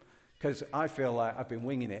 Because I feel like I've been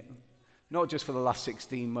winging it. Not just for the last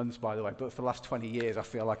 16 months, by the way, but for the last 20 years, I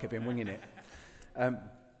feel like I've been winging it.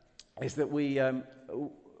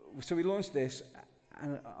 So we launched this,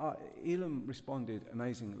 and Elam responded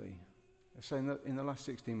amazingly. So in the last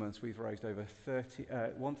 16 months, we've raised over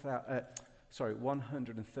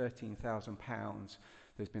 £113,000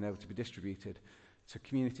 that's been able to be distributed to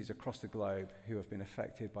communities across the globe who have been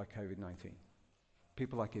affected by COVID-19.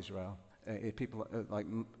 People like Israel, people like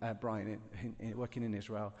Brian working in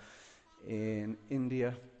Israel, in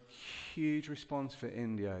India. Huge response for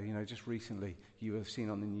India. You know, just recently you have seen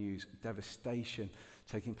on the news devastation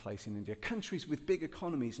taking place in India. Countries with big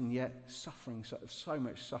economies and yet suffering, so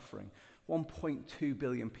much suffering 1.2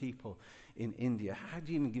 billion people in India. How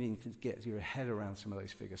do you even begin to get your head around some of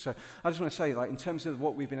those figures? So I just want to say, like, in terms of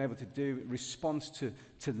what we've been able to do, response to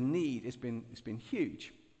the need, it's been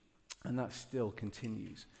huge, and that still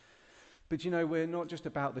continues. But you know, we're not just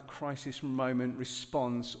about the crisis moment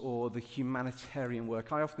response or the humanitarian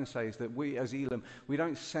work. I often say is that we, as Elim, we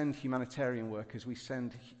don't send humanitarian workers. We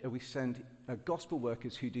send gospel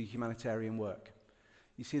workers who do humanitarian work.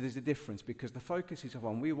 You see, there's a difference, because the focus is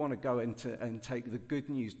on, we want to go into and take the good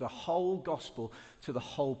news, the whole gospel, to the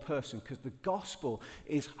whole person, because the gospel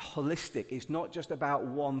is holistic. It's not just about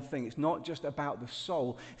one thing. It's not just about the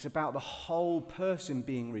soul. It's about the whole person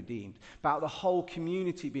being redeemed, about the whole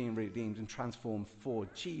community being redeemed and transformed for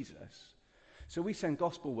Jesus. So we send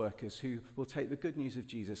gospel workers who will take the good news of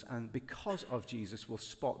Jesus, and because of Jesus will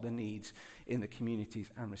spot the needs in the communities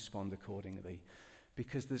and respond accordingly.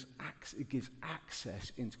 Because it gives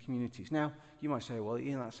access into communities. Now, you might say, well,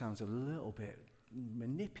 Ian, that sounds a little bit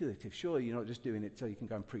manipulative. Surely you're not just doing it so you can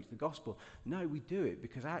go and preach the gospel. No, we do it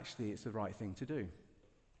because actually it's the right thing to do.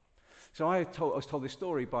 So I was told this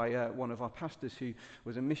story by one of our pastors who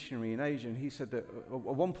was a missionary in Asia, and he said that at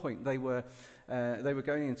one point they were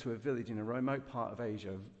going into a village in a remote part of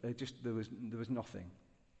Asia. There was nothing.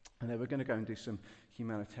 And they were going to go and do some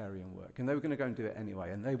humanitarian work. And they were going to go and do it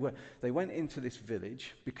anyway. And they went into this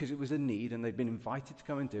village because it was a need, and they'd been invited to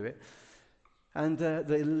go and do it. And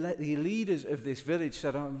the leaders of this village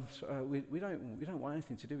said, we don't want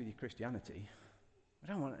anything to do with your Christianity. We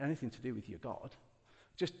don't want anything to do with your God.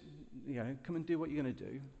 Just, come and do what you're going to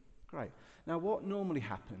do. Great. Now, what normally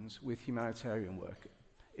happens with humanitarian work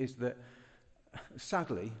is that,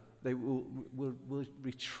 sadly, they will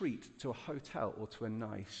retreat to a hotel or to a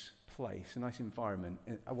nice place, a nice environment.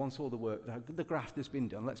 Once all the work, the graft has been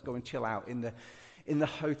done, let's go and chill out in the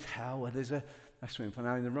hotel where there's a swimming pool.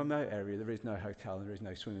 Now, in the remote area, there is no hotel and there is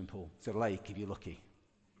no swimming pool. It's a lake if you're lucky,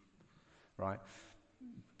 right?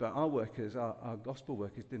 But our workers, our gospel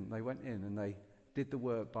workers, didn't. They went in and they did the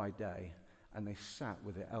work by day, and they sat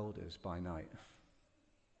with the elders by night.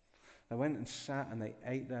 They went and sat and they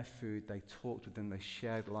ate their food, they talked with them, they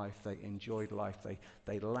shared life, they enjoyed life,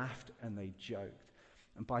 they laughed and they joked.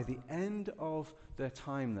 And by the end of their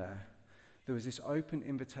time there was this open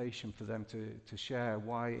invitation for them to share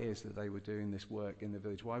why it is that they were doing this work in the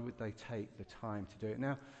village. Why would they take the time to do it?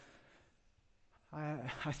 Now,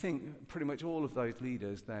 I think pretty much all of those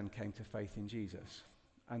leaders then came to faith in Jesus.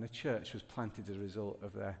 And the church was planted as a result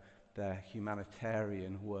of their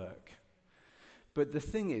humanitarian work. But the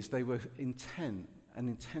thing is, they were intent and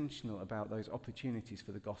intentional about those opportunities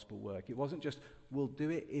for the gospel work. It wasn't just, we'll do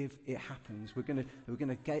it if it happens. We're going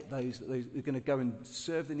to get those. We're going to go and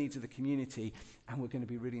serve the needs of the community, and we're going to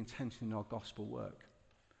be really intentional in our gospel work.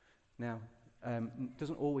 Now, it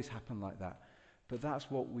doesn't always happen like that, but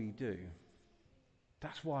that's what we do.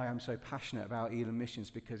 That's why I'm so passionate about Elim Missions,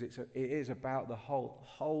 because it is about the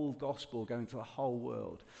whole gospel going to the whole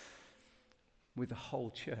world with the whole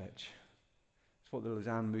church. It's what the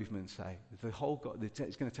Lausanne movement say. It's going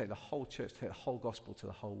to take the whole church, take the whole gospel to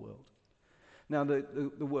the whole world. Now,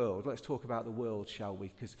 the world, let's talk about the world, shall we?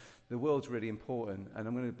 Because the world's really important, and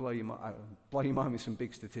I'm going to blow your mind with some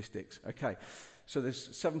big statistics. Okay, so there's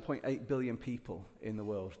 7.8 billion people in the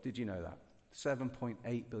world. Did you know that?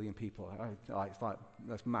 7.8 billion people. It's like,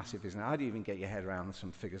 that's massive, isn't it? How do you even get your head around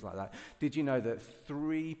some figures like that? Did you know that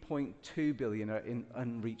 3.2 billion are in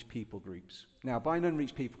unreached people groups? Now, by an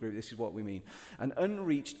unreached people group, this is what we mean. An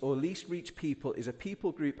unreached or least reached people is a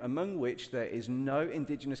people group among which there is no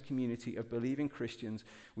indigenous community of believing Christians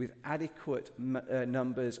with adequate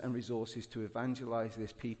numbers and resources to evangelize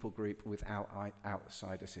this people group without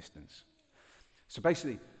outside assistance. So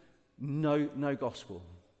basically, no gospel.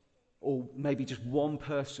 Or maybe just one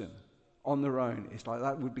person on their own. It's like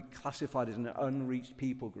that would be classified as an unreached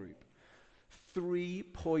people group.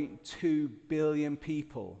 3.2 billion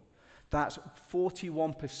people. That's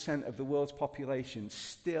 41% of the world's population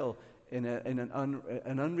still in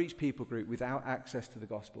an unreached people group without access to the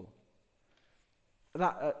gospel.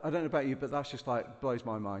 That, I don't know about you, but that's just like blows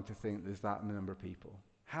my mind to think there's that number of people.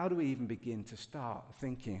 How do we even begin to start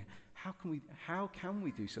thinking, how can we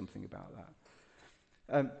do something about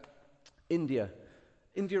that? India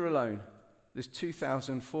alone, there's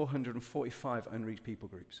 2,445 unreached people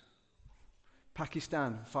groups.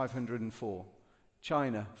 Pakistan, 504.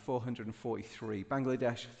 China, 443.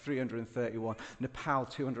 Bangladesh, 331. Nepal,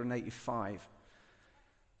 285.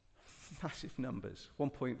 Massive numbers.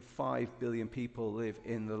 1.5 billion people live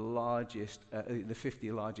in the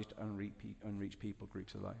 50 largest unreached people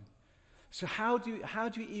groups alone. So how do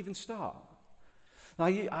you even start? Now,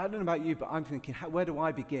 I don't know about you, but I'm thinking, where do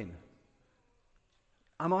I begin?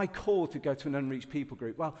 Am I called to go to an unreached people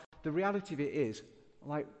group? Well, the reality of it is,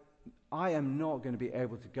 like, I am not going to be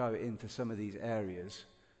able to go into some of these areas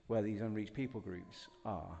where these unreached people groups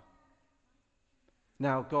are.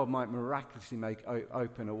 Now, God might miraculously make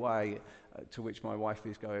open a way, to which my wife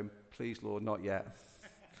is going, please, Lord, not yet.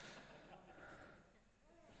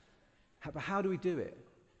 But how do we do it?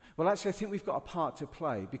 Well, actually, I think we've got a part to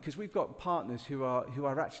play, because we've got partners who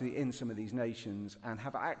are actually in some of these nations and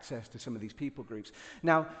have access to some of these people groups.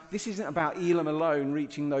 Now, this isn't about Elim alone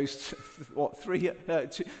reaching those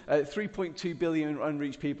 3.2 billion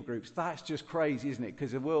unreached people groups. That's just crazy, isn't it?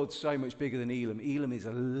 Because the world's so much bigger than Elim. Elim is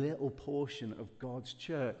a little portion of God's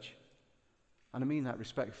church, and I mean that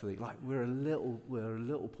respectfully. Like, we're a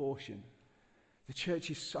little portion. The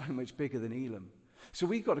church is so much bigger than Elim. So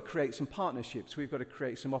we've got to create some partnerships. We've got to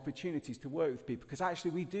create some opportunities to work with people, because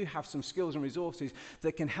actually we do have some skills and resources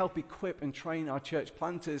that can help equip and train our church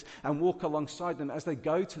planters and walk alongside them as they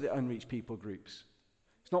go to the unreached people groups.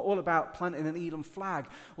 It's not all about planting an Elim flag,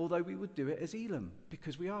 although we would do it as Elim,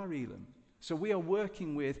 because we are Elim. So we are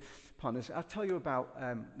working with partners. I'll tell you about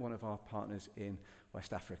one of our partners in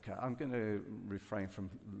West Africa. I'm going to refrain from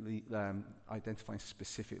identifying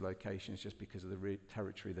specific locations just because of the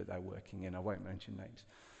territory that they're working in. I won't mention names.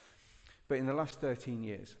 But in the last 13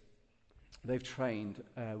 years, they've trained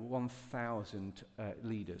 1,000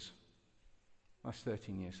 leaders. Last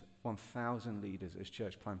 13 years, 1,000 leaders as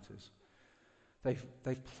church planters.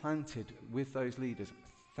 They've planted with those leaders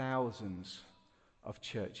thousands of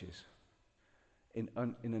churches in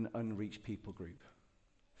an unreached people group.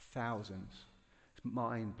 Thousands.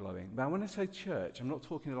 Mind-blowing. Now, when I say church, I'm not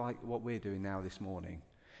talking like what we're doing now this morning.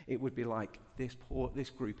 It would be like this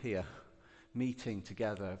group here, meeting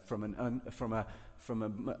together from a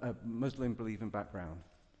Muslim believing background.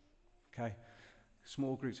 Okay,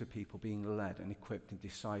 small groups of people being led and equipped and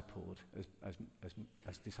discipled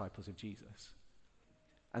as disciples of Jesus,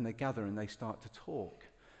 and they gather and they start to talk.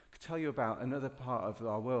 I could tell you about another part of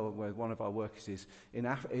our world where one of our workers is in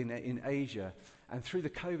Asia, and through the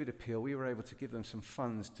COVID appeal, we were able to give them some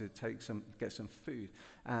funds to get some food,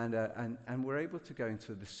 and we're able to go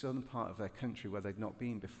into the southern part of their country where they'd not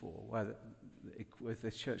been before, with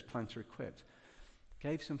the church planter equipped,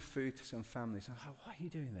 gave some food to some families. And why are you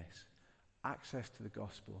doing this? Access to the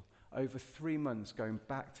gospel. Over 3 months, going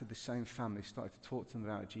back to the same family, started to talk to them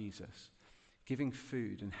about Jesus, giving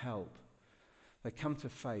food and help. They come to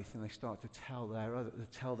faith and they start to tell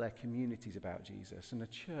their communities about Jesus, and a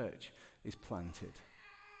church is planted.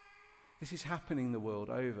 This is happening the world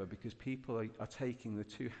over because people are taking the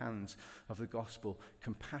two hands of the gospel,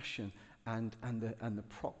 compassion and the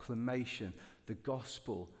proclamation, the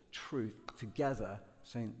gospel truth together,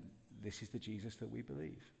 saying this is the Jesus that we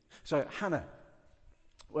believe. So Hannah,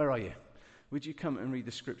 where are you? Would you come and read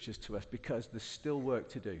the scriptures to us, because there's still work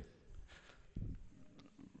to do.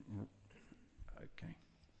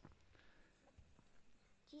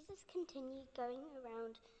 Jesus continued going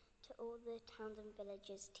around to all the towns and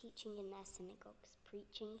villages, teaching in their synagogues,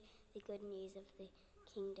 preaching the good news of the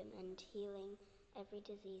kingdom, and healing every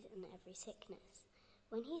disease and every sickness.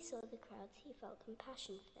 When he saw the crowds, he felt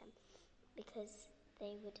compassion for them, because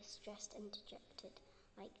they were distressed and dejected,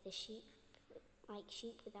 like sheep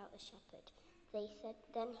without a shepherd.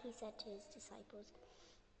 Then he said to his disciples,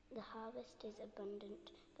 "The harvest is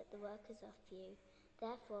abundant, but the workers are few.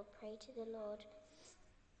 Therefore pray to the Lord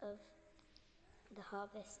of the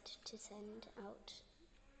harvest to send out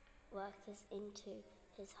workers into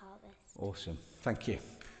his harvest." Awesome. Thank you.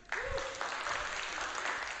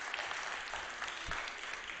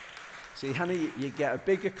 See, Hannah, you get a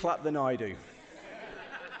bigger clap than I do.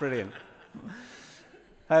 Brilliant.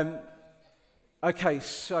 Okay,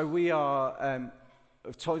 so we are,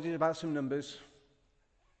 I've told you about some numbers.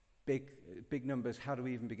 Big numbers. How do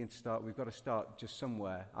we even begin to start? We've got to start just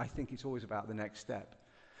somewhere. I think it's always about the next step.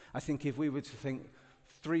 I think if we were to think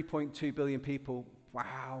 3.2 billion people,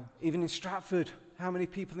 wow. Even in Stratford, how many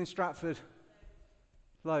people in Stratford?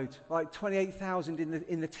 Loads. Like 28,000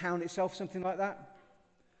 in the town itself, something like that.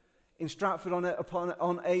 In Stratford on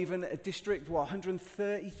Avon, a district,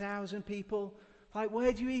 130,000 people? Like,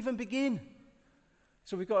 where do you even begin?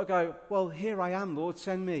 So we've got to go, well, here I am, Lord,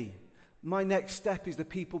 send me. My next step is the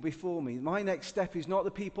people before me. My next step is not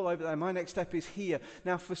the people over there. My next step is here.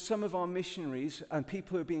 Now, for some of our missionaries and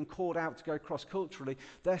people who are being called out to go cross-culturally,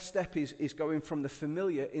 their step is going from the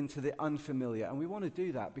familiar into the unfamiliar. And we want to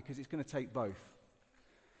do that because it's going to take both.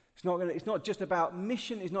 It's not just about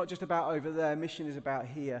mission. It's not just about over there. Mission is about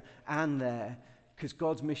here and there, because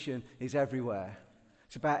God's mission is everywhere.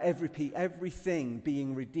 It's about everything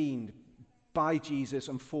being redeemed, by Jesus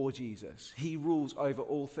and for Jesus. He rules over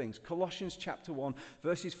all things. Colossians chapter 1,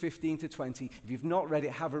 verses 15 to 20. If you've not read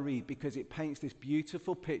it, have a read, because it paints this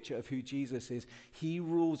beautiful picture of who Jesus is. He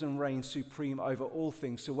rules and reigns supreme over all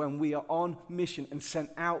things. So when we are on mission and sent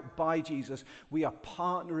out by Jesus, we are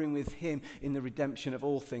partnering with him in the redemption of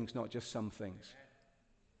all things, not just some things.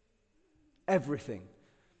 Everything.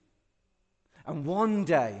 And one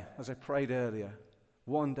day, as I prayed earlier,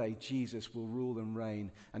 one day Jesus will rule and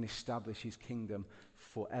reign and establish his kingdom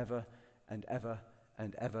forever and ever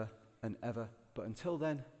and ever and ever. But until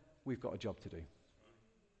then, we've got a job to do.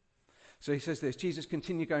 So he says this: Jesus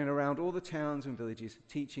continued going around all the towns and villages,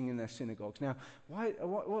 teaching in their synagogues. Now,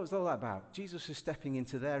 what was all that about? Jesus was stepping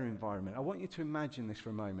into their environment. I want you to imagine this for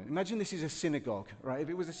a moment. Imagine this is a synagogue, right? If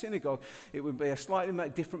it was a synagogue, it would be a slightly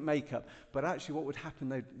different makeup. But actually what would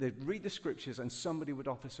happen, they'd read the scriptures and somebody would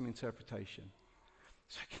offer some interpretation.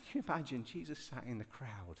 So can you imagine Jesus sat in the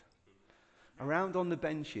crowd, around on the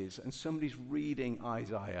benches, and somebody's reading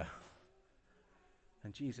Isaiah.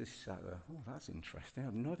 And Jesus sat there. Oh, that's interesting.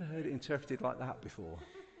 I've never heard it interpreted like that before.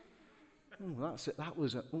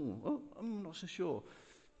 Oh, I'm not so sure.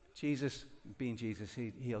 Jesus, being Jesus,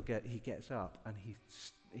 he gets up and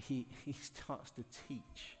he starts to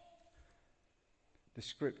teach the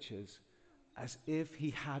scriptures as if he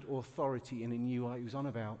had authority and he knew what he was on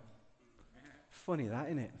about. Funny that,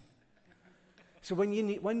 isn't it? So when you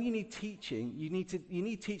need teaching, you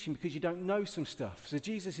need teaching because you don't know some stuff. So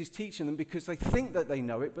Jesus is teaching them because they think that they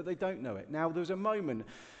know it, but they don't know it. Now, there was a moment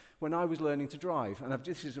when I was learning to drive, and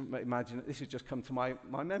this has just come to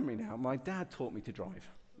my memory now. My dad taught me to drive.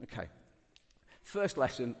 Okay. First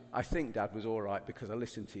lesson, I think, Dad, was all right because I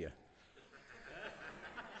listened to you.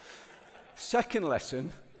 Second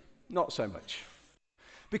lesson, not so much.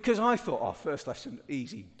 Because I thought, first lesson,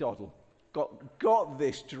 easy, doddle. Got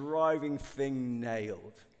this driving thing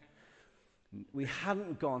nailed. We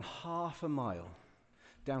hadn't gone half a mile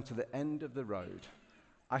down to the end of the road.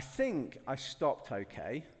 I think I stopped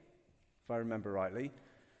okay, if I remember rightly.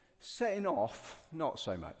 Setting off, not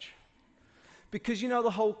so much. Because you know the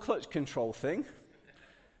whole clutch control thing?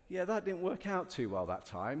 Yeah, that didn't work out too well that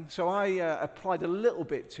time. So I applied a little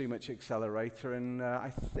bit too much accelerator, and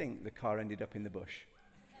I think the car ended up in the bush.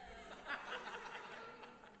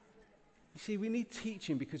 You see, we need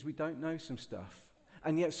teaching because we don't know some stuff.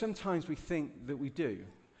 And yet sometimes we think that we do.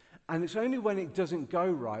 And it's only when it doesn't go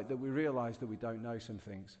right that we realize that we don't know some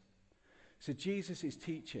things. So Jesus is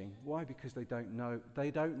teaching. Why? Because they don't know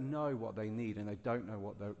what they need, and they don't know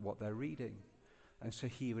what they're reading. And so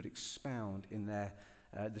he would expound in the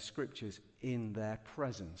scriptures in their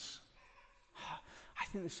presence. I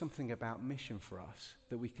think there's something about mission for us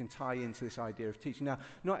that we can tie into this idea of teaching. Now,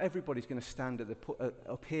 not everybody's going to stand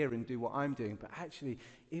up here and do what I'm doing, but actually,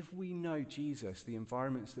 if we know Jesus, the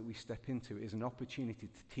environments that we step into is an opportunity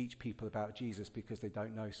to teach people about Jesus because they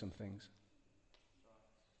don't know some things.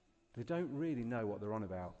 They don't really know what they're on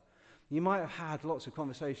about. You might have had lots of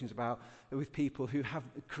conversations with people who have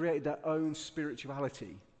created their own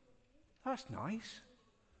spirituality. That's nice.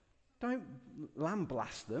 Don't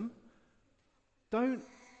lambaste them. Don't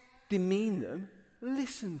demean them.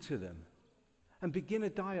 Listen to them and begin a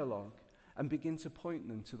dialogue and begin to point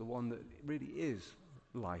them to the one that really is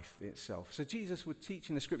life itself. So Jesus would teach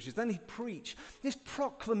in the scriptures. Then he'd preach this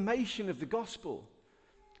proclamation of the gospel,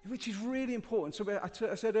 which is really important. So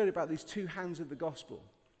I said earlier about these two hands of the gospel.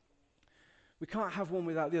 We can't have one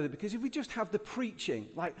without the other, because if we just have the preaching,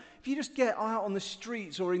 like if you just get out on the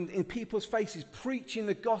streets or in people's faces preaching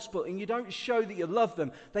the gospel and you don't show that you love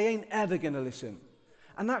them, they ain't ever going to listen.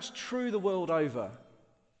 And that's true the world over.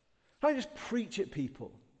 Don't just preach at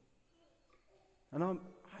people. And I'm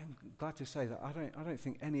glad to say that I don't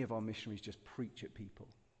think any of our missionaries just preach at people.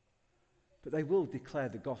 But they will declare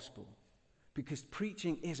the gospel, because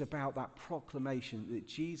preaching is about that proclamation that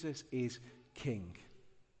Jesus is King.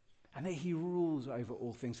 And that he rules over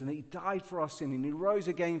all things, and that he died for our sin, and he rose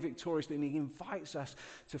again victoriously, and he invites us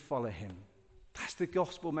to follow him. That's the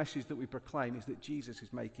gospel message that we proclaim, is that Jesus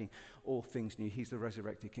is making all things new. He's the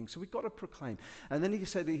resurrected King. So we've got to proclaim. And then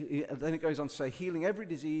then it goes on to say, healing every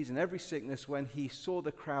disease and every sickness. When he saw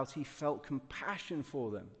the crowds, he felt compassion for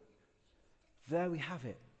them. There we have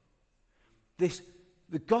it.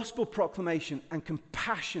 The gospel proclamation and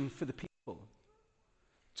compassion for the people.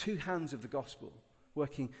 Two hands of the gospel,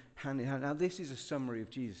 working hand in hand. Now, this is a summary of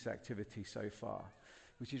Jesus' activity so far,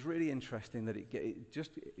 which is really interesting that it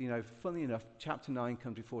just, funnily enough, chapter 9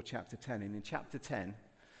 comes before chapter 10. And in chapter 10,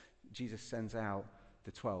 Jesus sends out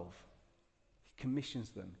the 12. He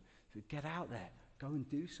commissions them to get out there, go and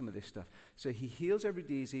do some of this stuff. So he heals every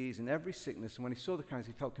disease and every sickness. And when he saw the crowds,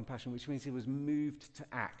 he felt compassion, which means he was moved to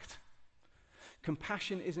act.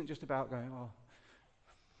 Compassion isn't just about going, oh,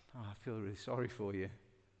 I feel really sorry for you.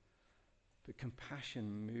 But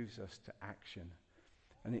compassion moves us to action.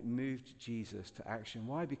 And it moved Jesus to action.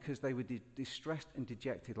 Why? Because they were distressed and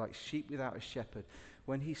dejected like sheep without a shepherd.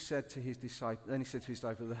 When he said to his disciples,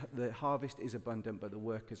 the harvest is abundant, but the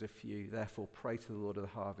workers are few. Therefore, pray to the Lord of the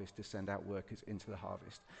harvest to send out workers into the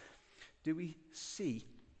harvest. Do we see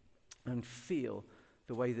and feel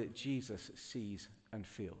the way that Jesus sees and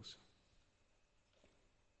feels?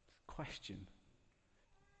 Question.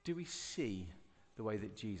 Do we see the way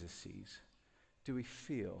that Jesus sees? Do we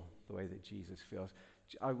feel the way that Jesus feels?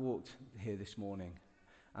 I walked here this morning,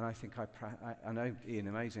 and I think I know, Ian,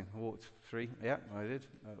 amazing. I walked 3, yeah, I did.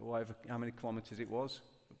 Whatever, how many kilometres it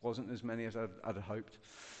wasn't as many as I'd hoped.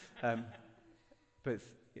 But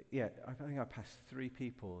yeah, I think I passed 3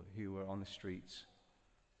 people who were on the streets,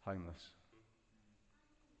 homeless.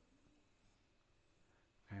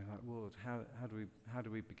 And I'm like, Lord, how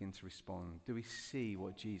do we begin to respond? Do we see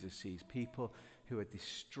what Jesus sees? People who are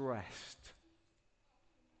distressed,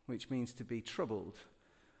 which means to be troubled.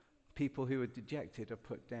 People who are dejected or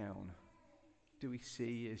put down. Do we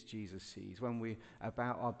see as Jesus sees? When we're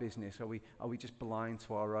about our business, are we just blind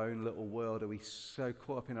to our own little world? Are we so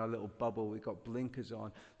caught up in our little bubble, we've got blinkers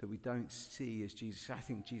on, that we don't see as Jesus? I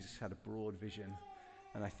think Jesus had a broad vision,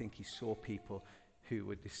 and I think he saw people who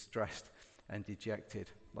were distressed and dejected,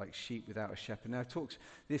 like sheep without a shepherd. Now,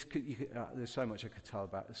 there's so much I could talk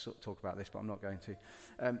about this, but I'm not going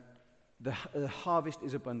to. The harvest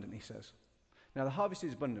is abundant, he says. Now, the harvest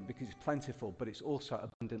is abundant because it's plentiful, but it's also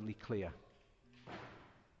abundantly clear.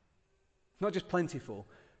 Not just plentiful,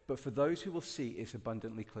 but for those who will see, it's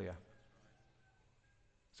abundantly clear.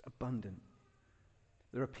 It's abundant.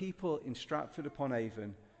 There are people in Stratford upon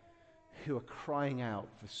Avon who are crying out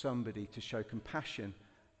for somebody to show compassion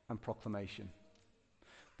and proclamation.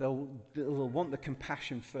 They'll want the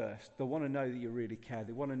compassion first. They'll want to know that you really care.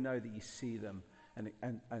 They want to know that you see them.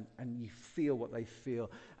 And you feel what they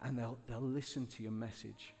feel, and they'll listen to your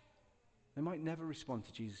message. They might never respond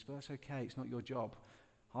to Jesus, but that's okay. It's not your job.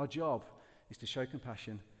 Our job is to show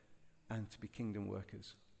compassion and to be kingdom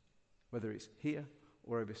workers, whether it's here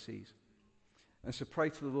or overseas. And so pray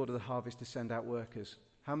to the Lord of the harvest to send out workers.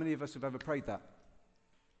 How many of us have ever prayed that?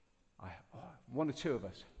 1 or 2 of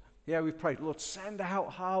us. Yeah, we've prayed, Lord, send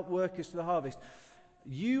out workers to the harvest.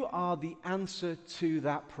 You are the answer to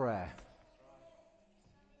that prayer.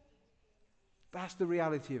 That's the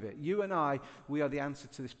reality of it. You and we are the answer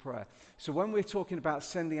to this prayer. So when we're talking about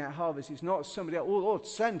sending out harvest, it's not somebody else, oh Lord,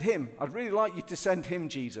 send him. I'd really like you to send him,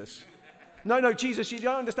 Jesus. No, Jesus, you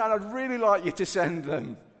don't understand. I'd really like you to send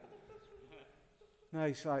them. No,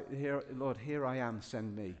 it's like, Lord, here I am,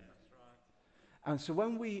 send me. And so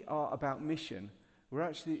when we are about mission,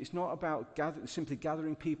 it's not about simply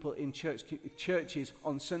gathering people in churches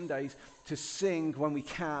on Sundays to sing when we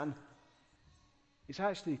can. It's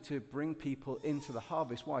actually to bring people into the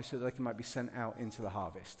harvest. Why? So that they might be sent out into the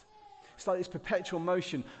harvest. It's like this perpetual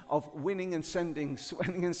motion of winning and sending,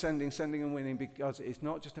 sending and winning, because it's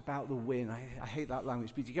not just about the win. I hate that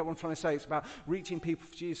language, but you get what I'm trying to say? It's about reaching people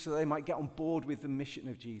for Jesus so they might get on board with the mission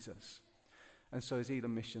of Jesus. And so as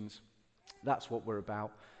Elim Missions, that's what we're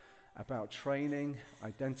about training,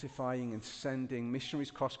 identifying and sending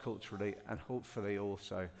missionaries cross-culturally, and hopefully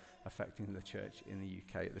also affecting the church in the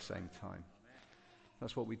UK at the same time.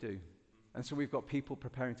 That's what we do. And so we've got people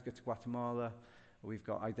preparing to go to Guatemala. We've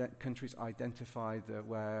got countries identified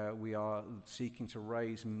where we are seeking to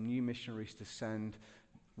raise new missionaries to send,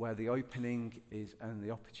 where the opening is and the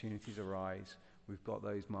opportunities arise. We've got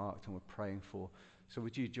those marked and we're praying for. So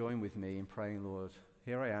would you join with me in praying, Lord,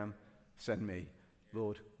 here I am, send me.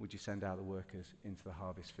 Lord, would you send out the workers into the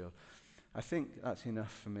harvest field? I think that's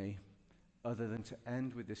enough for me, other than to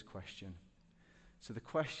end with this question. So the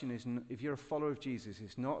question is, if you're a follower of Jesus,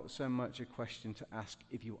 it's not so much a question to ask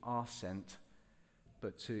if you are sent,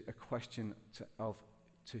 but a question of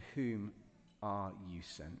to whom are you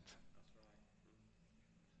sent?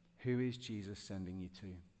 Who is Jesus sending you to?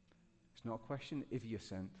 It's not a question if you're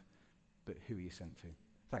sent, but who are you sent to?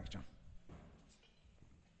 Thanks, John.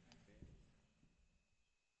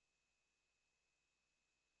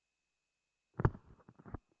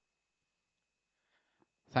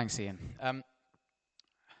 Thanks, Ian.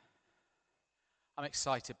 I'm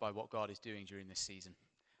excited by what God is doing during this season.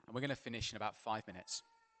 And we're going to finish in about 5 minutes.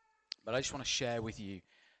 But I just want to share with you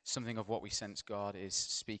something of what we sense God is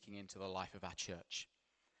speaking into the life of our church.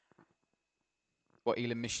 What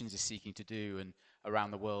Elim Missions is seeking to do and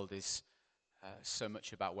around the world is so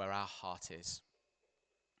much about where our heart is.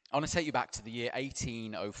 I want to take you back to the year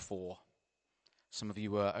 1804. Some of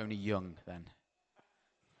you were only young then.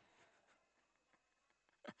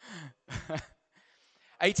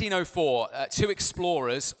 1804, two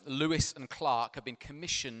explorers, Lewis and Clark, have been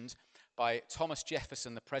commissioned by Thomas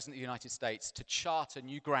Jefferson, the President of the United States, to charter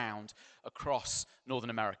new ground across Northern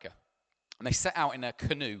America. And they set out in a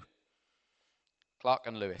canoe, Clark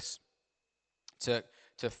and Lewis, to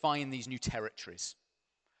find these new territories.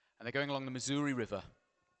 And they're going along the Missouri River.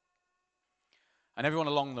 And everyone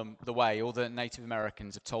along the way, all the Native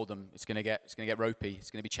Americans have told them it's going to get ropey,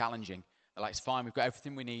 it's going to be challenging. They're like, it's fine, we've got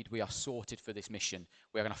everything we need, we are sorted for this mission.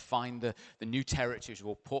 We are going to find the new territories,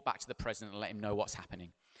 we'll report back to the president and let him know what's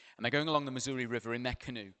happening. And they're going along the Missouri River in their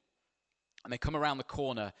canoe. And they come around the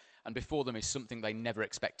corner, and before them is something they never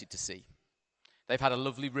expected to see. They've had a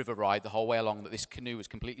lovely river ride the whole way along that this canoe was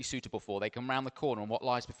completely suitable for. They come around the corner, and what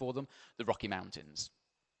lies before them? The Rocky Mountains.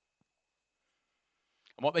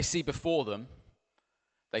 And what they see before them,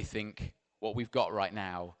 they think, what we've got right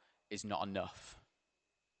now is not enough.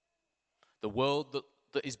 The world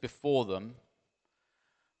that is before them,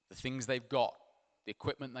 the things they've got, the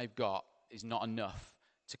equipment they've got, is not enough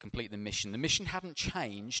to complete the mission. The mission hadn't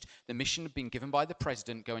changed. The mission had been given by the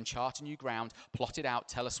president, go and chart new ground, plot it out,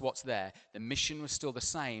 tell us what's there. The mission was still the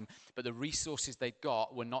same, but the resources they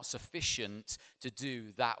got were not sufficient to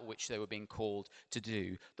do that which they were being called to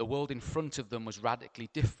do. The world in front of them was radically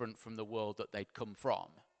different from the world that they'd come from.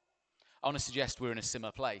 I want to suggest we're in a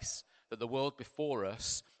similar place, that the world before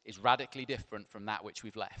us is radically different from that which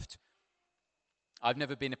we've left. I've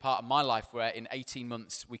never been a part of my life where in 18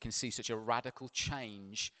 months we can see such a radical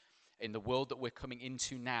change in the world that we're coming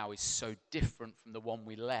into now is so different from the one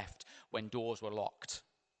we left when doors were locked.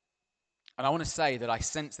 And I want to say that I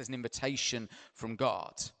sense there's an invitation from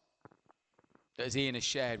God that, as Ian has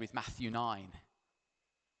shared with Matthew 9,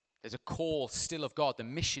 there's a call still of God. The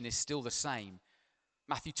mission is still the same.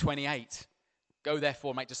 Matthew 28, go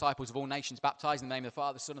therefore, make disciples of all nations, baptize in the name of the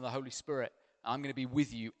Father, the Son, and the Holy Spirit. I'm going to be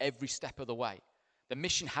with you every step of the way. The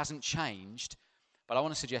mission hasn't changed, but I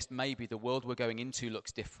want to suggest maybe the world we're going into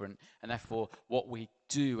looks different, and therefore what we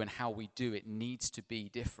do and how we do it needs to be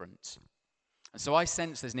different. And so I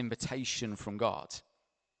sense there's an invitation from God,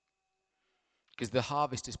 because the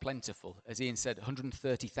harvest is plentiful. As Ian said,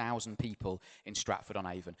 130,000 people in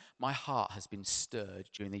Stratford-on-Avon. My heart has been stirred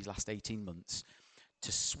during these last 18 months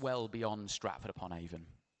to swell beyond Stratford-upon-Avon.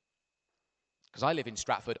 Because I live in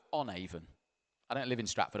Stratford-on-Avon. I don't live in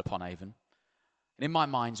Stratford-upon-Avon. And in my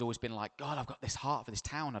mind, it's always been like, God, I've got this heart for this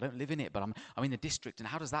town. I don't live in it, but I'm in the district, and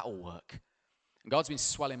how does that all work? And God's been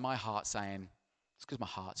swelling my heart saying, it's because my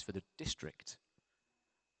heart's for the district.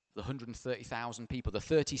 The 130,000 people, the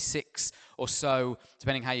 36 or so,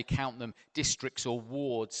 depending how you count them, districts or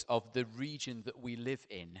wards of the region that we live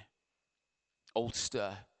in.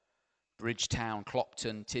 Ulster, Bridgetown,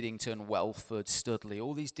 Clopton, Tiddington, Welford, Studley,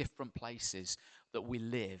 all these different places that we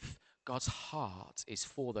live. God's heart is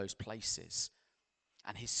for those places.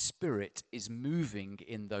 And his spirit is moving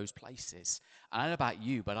in those places. And I don't know about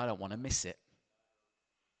you, but I don't want to miss it.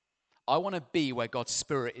 I want to be where God's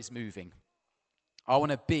spirit is moving. I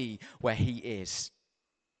want to be where he is.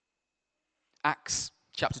 Acts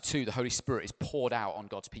chapter 2, the Holy Spirit is poured out on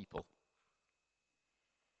God's people.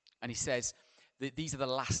 And he says, these are the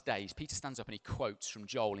last days. Peter stands up and he quotes from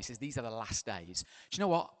Joel. And he says, these are the last days. Do you know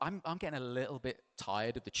what? I'm getting a little bit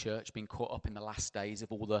tired of the church being caught up in the last days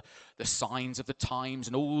of all the signs of the times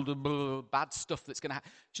and all the bad stuff that's going to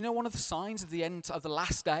happen. Do you know one of the signs of the end of the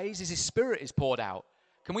last days is his spirit is poured out?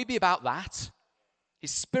 Can we be about that?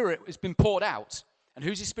 His spirit has been poured out. And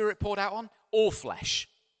who's his spirit poured out on? All flesh.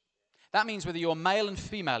 That means whether you're male and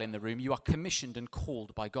female in the room, you are commissioned and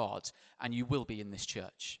called by God, and you will be in this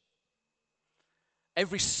church.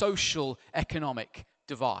 Every social, economic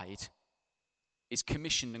divide is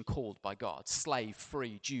commissioned and called by God. Slave,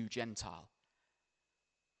 free, Jew, Gentile.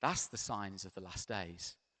 That's the signs of the last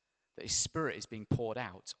days. That his spirit is being poured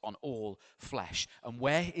out on all flesh. And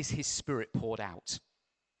where is his spirit poured out?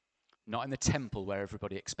 Not in the temple where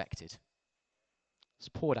everybody expected. It's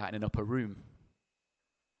poured out in an upper room.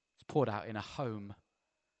 It's poured out in a home.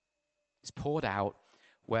 It's poured out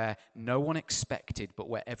where no one expected, but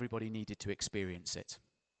where everybody needed to experience it.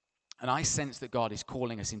 And I sense that God is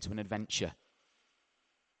calling us into an adventure.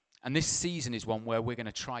 And this season is one where we're going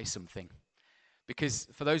to try something. Because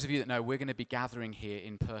for those of you that know, we're going to be gathering here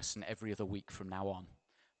in person every other week from now on.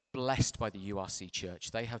 Blessed by the URC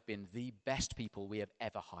Church. They have been the best people we have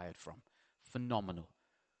ever hired from. Phenomenal.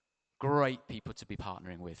 Great people to be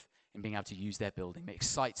partnering with in being able to use their building. It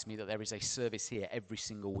excites me that there is a service here every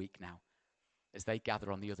single week now, as they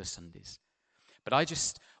gather on the other Sundays. But I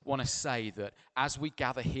just want to say that as we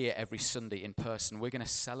gather here every Sunday in person, we're going to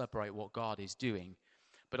celebrate what God is doing.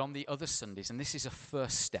 But on the other Sundays, and this is a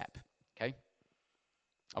first step, okay?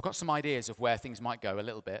 I've got some ideas of where things might go a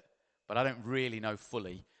little bit, but I don't really know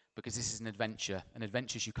fully because this is an adventure, and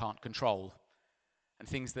adventures you can't control. And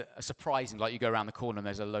things that are surprising, like you go around the corner and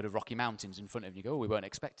there's a load of Rocky Mountains in front of you, you go, oh, we weren't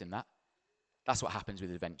expecting that. That's what happens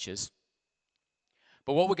with adventures.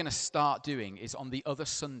 But what we're going to start doing is on the other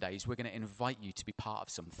Sundays, we're going to invite you to be part of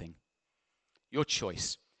something. Your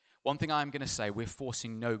choice. One thing I'm going to say, we're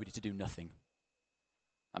forcing nobody to do nothing.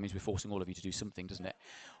 That means we're forcing all of you to do something, doesn't it?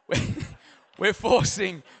 We're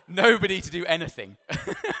forcing nobody to do anything.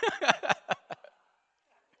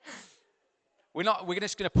 We're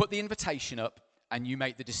just going to put the invitation up and you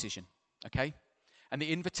make the decision, okay? And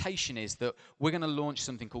the invitation is that we're going to launch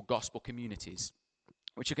something called Gospel Communities,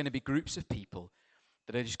 which are going to be groups of people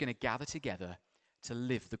that are just going to gather together to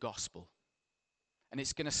live the gospel. And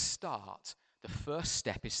it's going to start, the first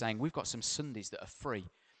step is saying we've got some Sundays that are free.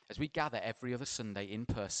 As we gather every other Sunday in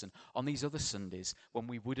person, on these other Sundays when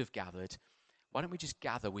we would have gathered, why don't we just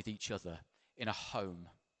gather with each other in a home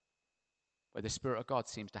where the Spirit of God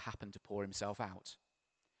seems to happen to pour himself out?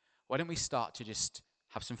 Why don't we start to just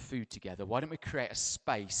have some food together? Why don't we create a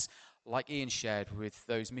space like Ian shared with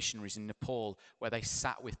those missionaries in Nepal, where they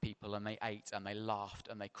sat with people and they ate and they laughed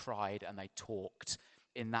and they cried and they talked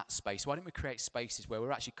in that space? Why don't we create spaces where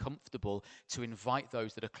we're actually comfortable to invite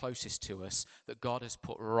those that are closest to us, that God has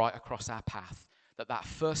put right across our path, that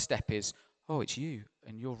first step is, oh, it's you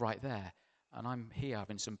and you're right there and I'm here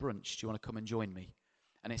having some brunch. Do you want to come and join me?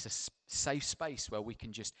 And it's a safe space where we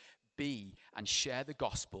can just be and share the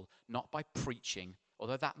gospel, not by preaching,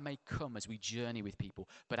 although that may come as we journey with people,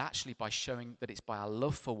 but actually by showing that it's by our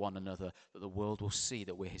love for one another that the world will see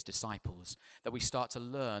that we're his disciples, that we start to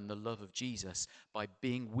learn the love of Jesus by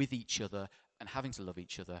being with each other and having to love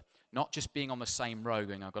each other, not just being on the same row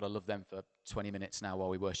going, I've got to love them for 20 minutes now while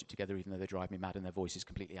we worship together, even though they drive me mad and their voice is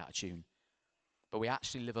completely out of tune. But we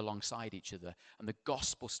actually live alongside each other, and the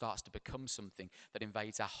gospel starts to become something that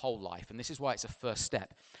invades our whole life. And this is why it's a first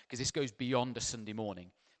step, because this goes beyond a Sunday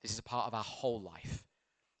morning. This is a part of our whole life.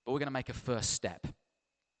 But we're going to make a first step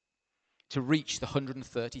to reach the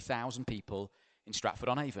 130,000 people in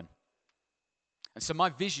Stratford-on-Avon. And so my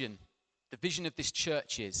vision, the vision of this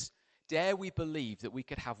church is, dare we believe that we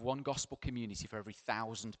could have one gospel community for every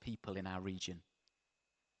 1,000 people in our region?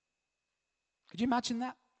 Could you imagine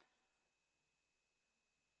that?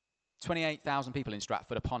 28,000 people in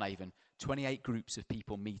Stratford-upon-Avon, 28 groups of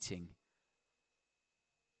people meeting.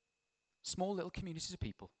 Small little communities of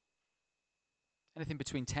people. Anything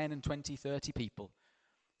between 10 and 20, 30 people.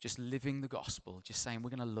 Just living the gospel, just saying we're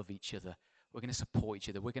going to love each other. We're going to support each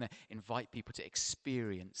other. We're going to invite people to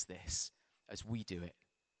experience this as we do it.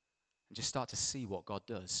 And just start to see what God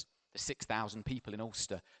does. The 6,000 people in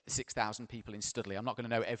Ulster, the 6,000 people in Studley. I'm not going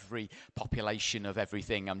to know every population of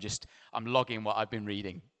everything. I'm logging what I've been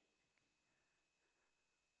reading.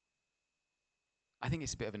 I think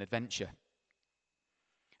it's a bit of an adventure.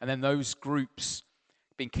 And then those groups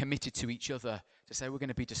being committed to each other to say we're going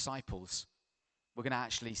to be disciples. We're going to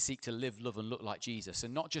actually seek to live, love, and look like Jesus.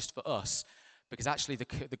 And not just for us, because actually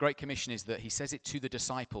the Great Commission is that he says it to the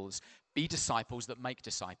disciples, be disciples that make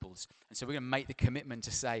disciples. And so we're going to make the commitment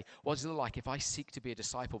to say, what does it look like if I seek to be a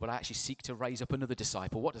disciple, but I actually seek to raise up another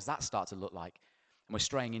disciple? What does that start to look like? And we're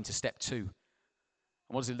straying into step 2.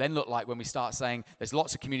 And what does it then look like when we start saying there's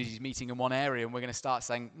lots of communities meeting in one area and we're going to start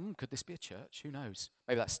saying, could this be a church? Who knows?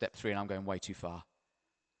 Maybe that's step 3 and I'm going way too far.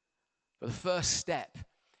 But the first step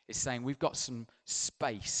is saying we've got some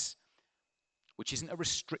space, which isn't a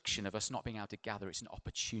restriction of us not being able to gather. It's an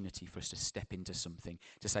opportunity for us to step into something,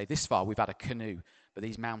 to say this far we've had a canoe, but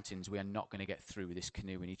these mountains we are not going to get through with this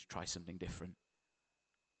canoe. We need to try something different.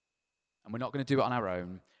 And we're not going to do it on our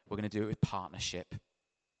own. We're going to do it with partnership.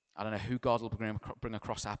 I don't know who God will bring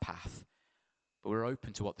across our path, but we're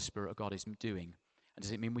open to what the Spirit of God is doing. And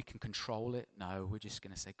does it mean we can control it? No, we're just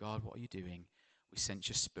going to say, God, what are you doing? We sense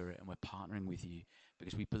your Spirit and we're partnering with you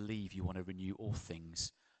because we believe you want to renew all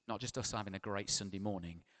things, not just us having a great Sunday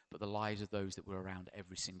morning, but the lives of those that we're around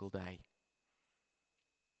every single day.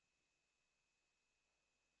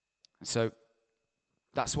 And so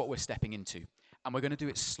that's what we're stepping into. And we're going to do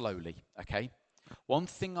it slowly, okay? One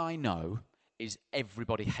thing I know is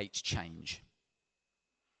everybody hates change.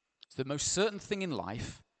 It's the most certain thing in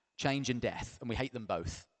life, change and death, and we hate them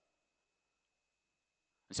both.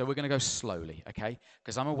 And so we're going to go slowly, okay?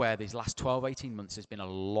 Because I'm aware these last 12, 18 months there's been a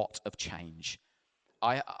lot of change.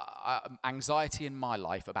 Anxiety in my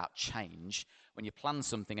life about change, when you plan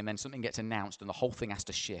something and then something gets announced and the whole thing has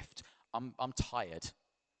to shift, I'm tired.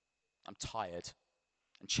 I'm tired.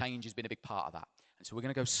 And change has been a big part of that. And so we're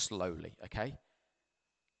going to go slowly, okay?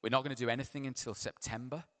 We're not going to do anything until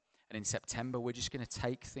September. And in September, we're just going to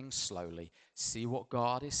take things slowly, see what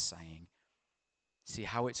God is saying, see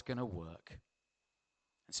how it's going to work.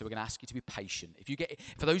 And so we're going to ask you to be patient.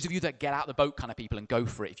 For those of you that get out the boat kind of people and go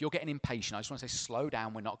for it, if you're getting impatient, I just want to say slow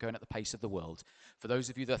down. We're not going at the pace of the world. For those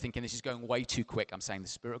of you that are thinking this is going way too quick, I'm saying the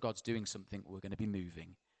Spirit of God's doing something. We're going to be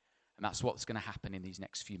moving. And that's what's going to happen in these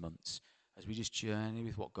next few months as we just journey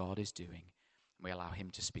with what God is doing and we allow him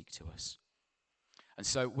to speak to us. And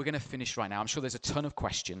so we're going to finish right now. I'm sure there's a ton of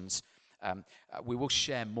questions. We will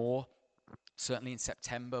share more, certainly in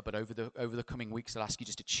September, but over the coming weeks, I'll ask you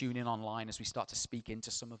just to tune in online as we start to speak into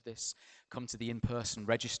some of this. Come to the in-person,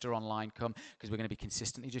 register online, come, because we're going to be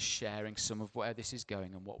consistently just sharing some of where this is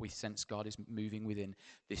going and what we sense God is moving within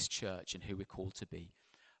this church and who we're called to be.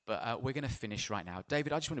 But we're going to finish right now.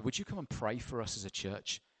 David, I just wondered, would you come and pray for us as a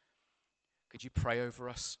church? Could you pray over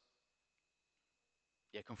us?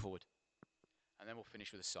 Yeah, come forward. And then we'll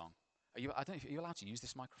finish with a song. Are you allowed to use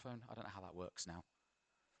this microphone? I don't know how that works now.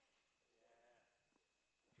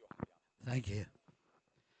 Thank you.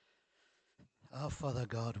 Our Father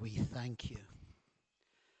God, we thank you.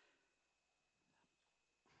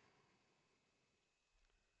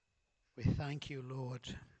 We thank you, Lord.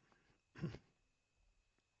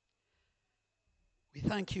 We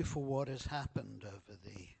thank you for what has happened over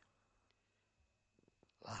the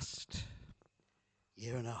last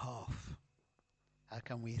year and a half. How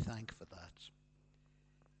can we thank for that?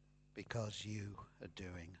 Because you are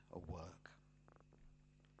doing a work.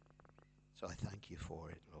 So I thank you for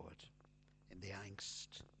it, Lord, in the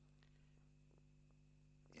angst,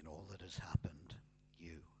 in all that has happened,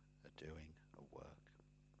 you are doing a work.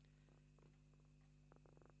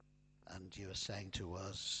 And you are saying to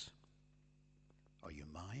us, are you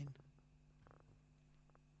mine?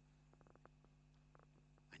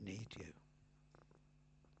 I need you.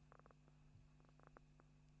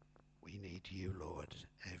 We need you, Lord,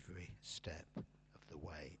 every step of the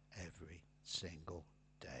way, every single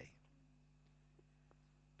day.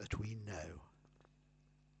 But we know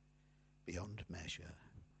beyond measure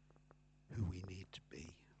who we need to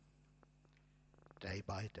be, day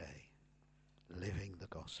by day, living the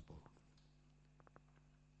gospel,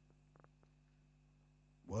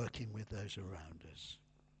 working with those around us,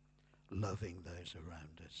 loving those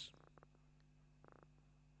around us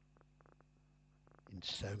in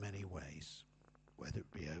so many ways, whether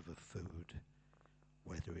it be over food,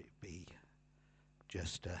 whether it be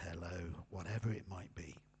just a hello, whatever it might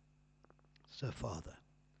be. So, Father,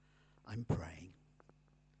 I'm praying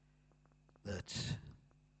that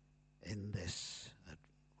in this,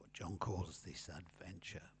 what John calls this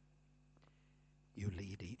adventure, you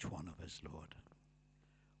lead each one of us, Lord.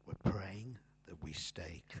 We're praying that we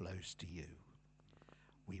stay close to you.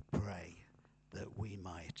 We pray that we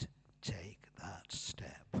might take that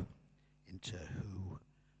step into who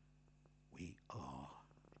we are,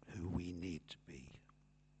 who we need to be,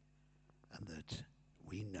 and that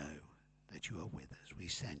we know that you are with us. We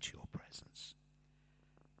sense your presence.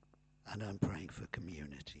 And I'm praying for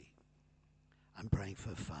community. I'm praying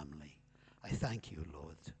for family. I thank you,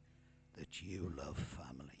 Lord, that you love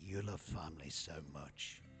family. You love family so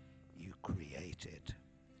much. You created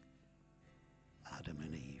Adam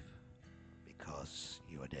and Eve because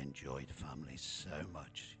you had enjoyed family so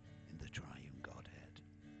much in the triune Godhead.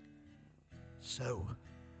 So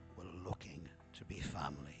we're looking to be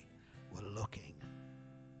family. We're looking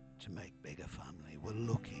to make bigger family. We're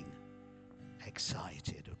looking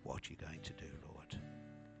excited at what you're going to do, Lord.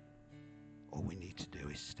 All we need to do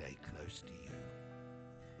is stay close to you.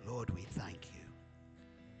 Lord, we thank you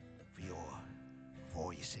for your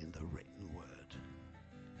voice in the written word.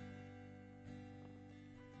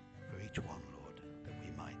 For each one, Lord, that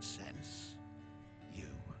we might sense you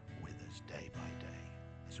with us day by day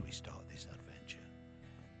as we start this adventure.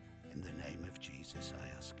 In the name of Jesus, I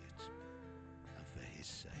ask it, and for his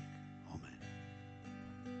sake. Amen.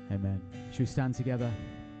 Amen. Should we stand together?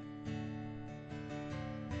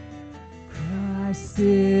 Christ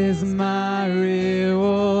is my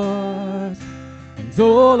reward and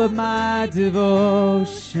all of my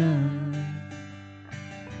devotion.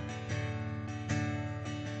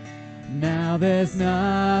 Now there's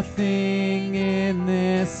nothing in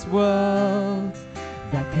this world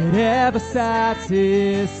that could ever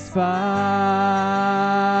satisfy.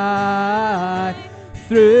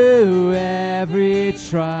 Through every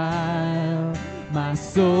trial, my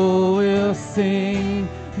soul will sing,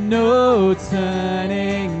 no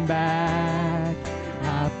turning back.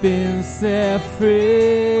 I've been set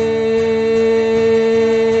free.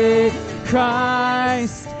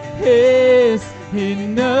 Christ is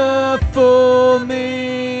enough for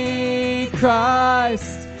me.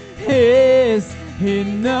 Christ is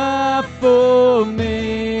enough for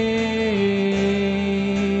me.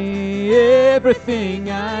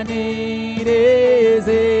 Everything I need is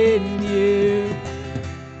in you.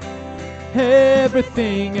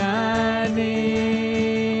 Everything I need,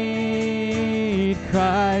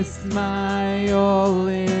 Christ, my all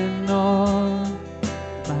in all,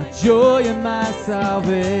 my joy and my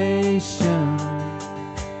salvation.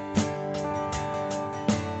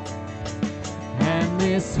 And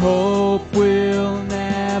this hope will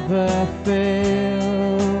never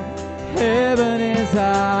fail. Heaven is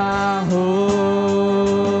our hope.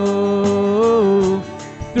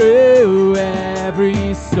 Through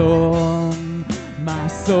every storm, my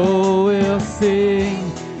soul will sing,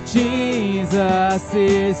 Jesus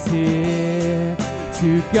is here.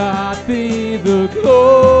 To God be the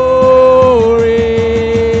glory.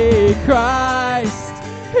 Christ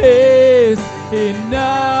is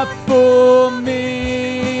enough for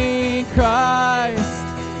me. Christ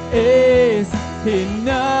is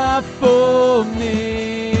enough for me.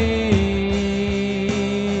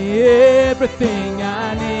 Everything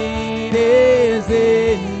I need is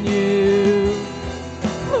in you.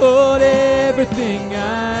 Lord, everything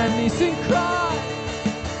I need. Sing Christ.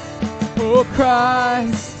 Oh,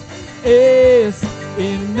 Christ is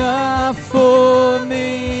enough for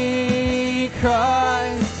me.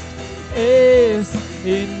 Christ is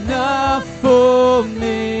enough for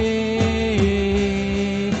me.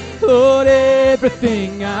 Lord,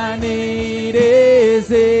 everything I need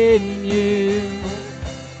is in you.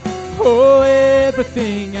 Oh,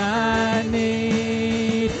 everything I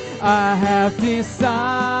need. I have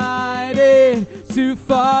decided to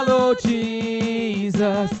follow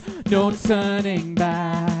Jesus. No turning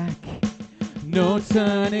back, no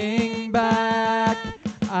turning back.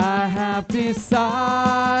 I have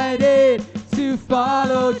decided to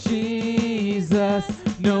follow Jesus.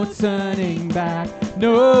 No turning back,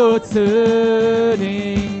 no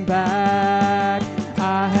turning back.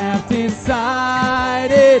 I have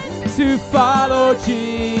decided to follow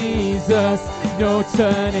Jesus. No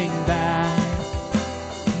turning back,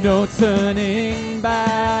 no turning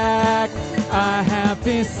back. I have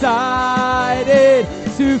decided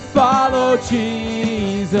to follow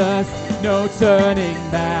Jesus. No turning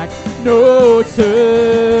back, no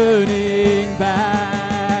turning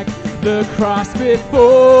back. The cross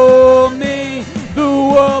before me, the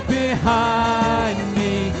world behind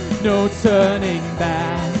me. No turning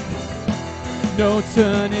back, no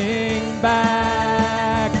turning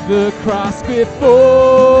back. The cross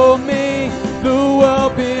before me, the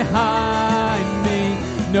world behind me.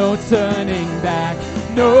 No turning back,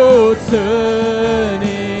 no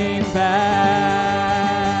turning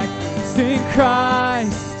back. Sing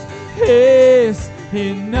Christ is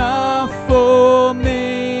enough for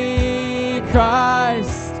me.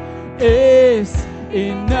 Christ is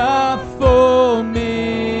enough for me.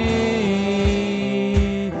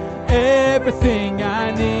 Everything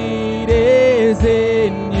I need is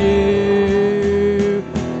in you.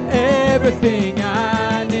 Everything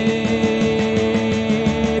I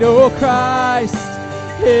need. Oh, Christ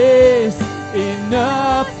is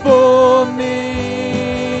enough for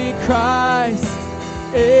me. Christ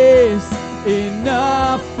is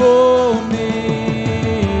enough for me.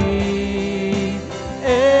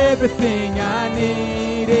 Everything I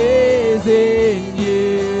need is in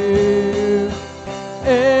you.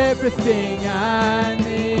 Everything I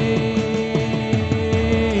need.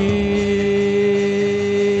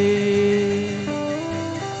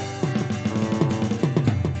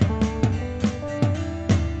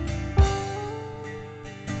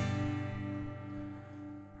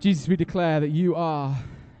 Jesus, we declare that you are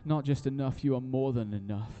not just enough, you are more than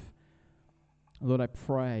enough. Lord, I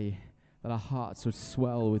pray that our hearts would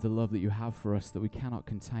swell with the love that you have for us, that we cannot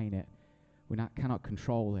contain it, cannot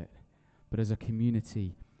control it, but as a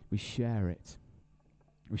community, we share it.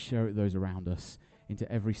 We share it with those around us,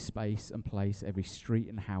 into every space and place, every street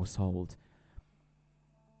and household.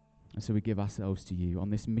 And so we give ourselves to you. On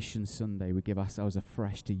this Mission Sunday, we give ourselves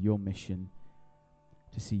afresh to your mission,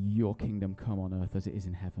 to see your kingdom come on earth as it is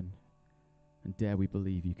in heaven. And dare we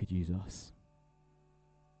believe you could use us.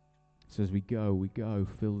 So as we go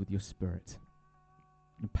filled with your Spirit,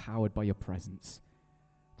 empowered by your presence,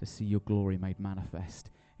 to see your glory made manifest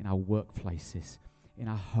in our workplaces, in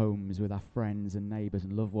our homes, with our friends and neighbors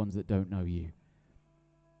and loved ones that don't know you.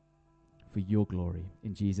 For your glory,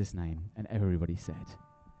 in Jesus' name. And everybody said,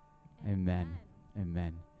 Amen.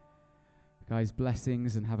 Amen. Guys,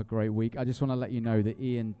 blessings and have a great week. I just want to let you know that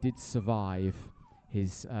Ian did survive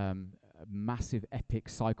his massive epic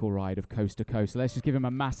cycle ride of coast to coast. So let's just give him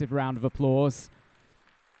a massive round of applause.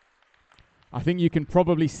 I think you can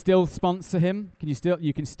probably still sponsor him.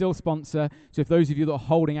 You can still sponsor. So if those of you that are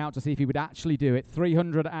holding out to see if he would actually do it,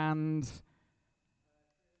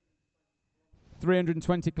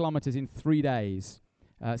 320 kilometers in 3 days,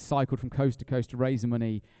 cycled from coast to coast to raise the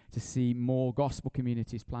money to see more gospel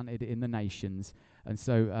communities planted in the nations. And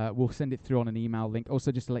so we'll send it through on an email link.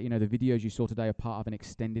 Also, just to let you know, the videos you saw today are part of an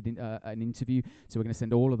extended an interview. So we're going to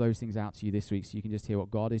send all of those things out to you this week so you can just hear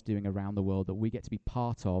what God is doing around the world that we get to be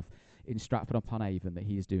part of in Stratford-upon-Avon, that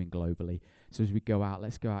he is doing globally. So as we go out,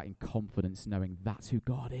 let's go out in confidence, knowing that's who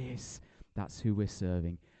God is. That's who we're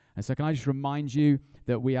serving. And so can I just remind you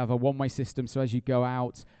that we have a one-way system. So as you go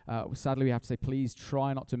out, sadly we have to say, please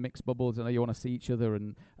try not to mix bubbles. I know you want to see each other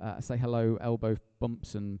and say hello, elbow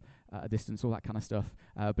bumps and a distance, all that kind of stuff.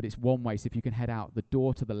 But it's one way. So if you can head out, the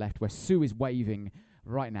door to the left where Sue is waving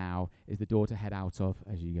right now is the door to head out of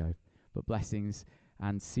as you go. But blessings,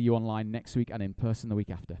 and see you online next week and in person the week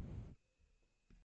after.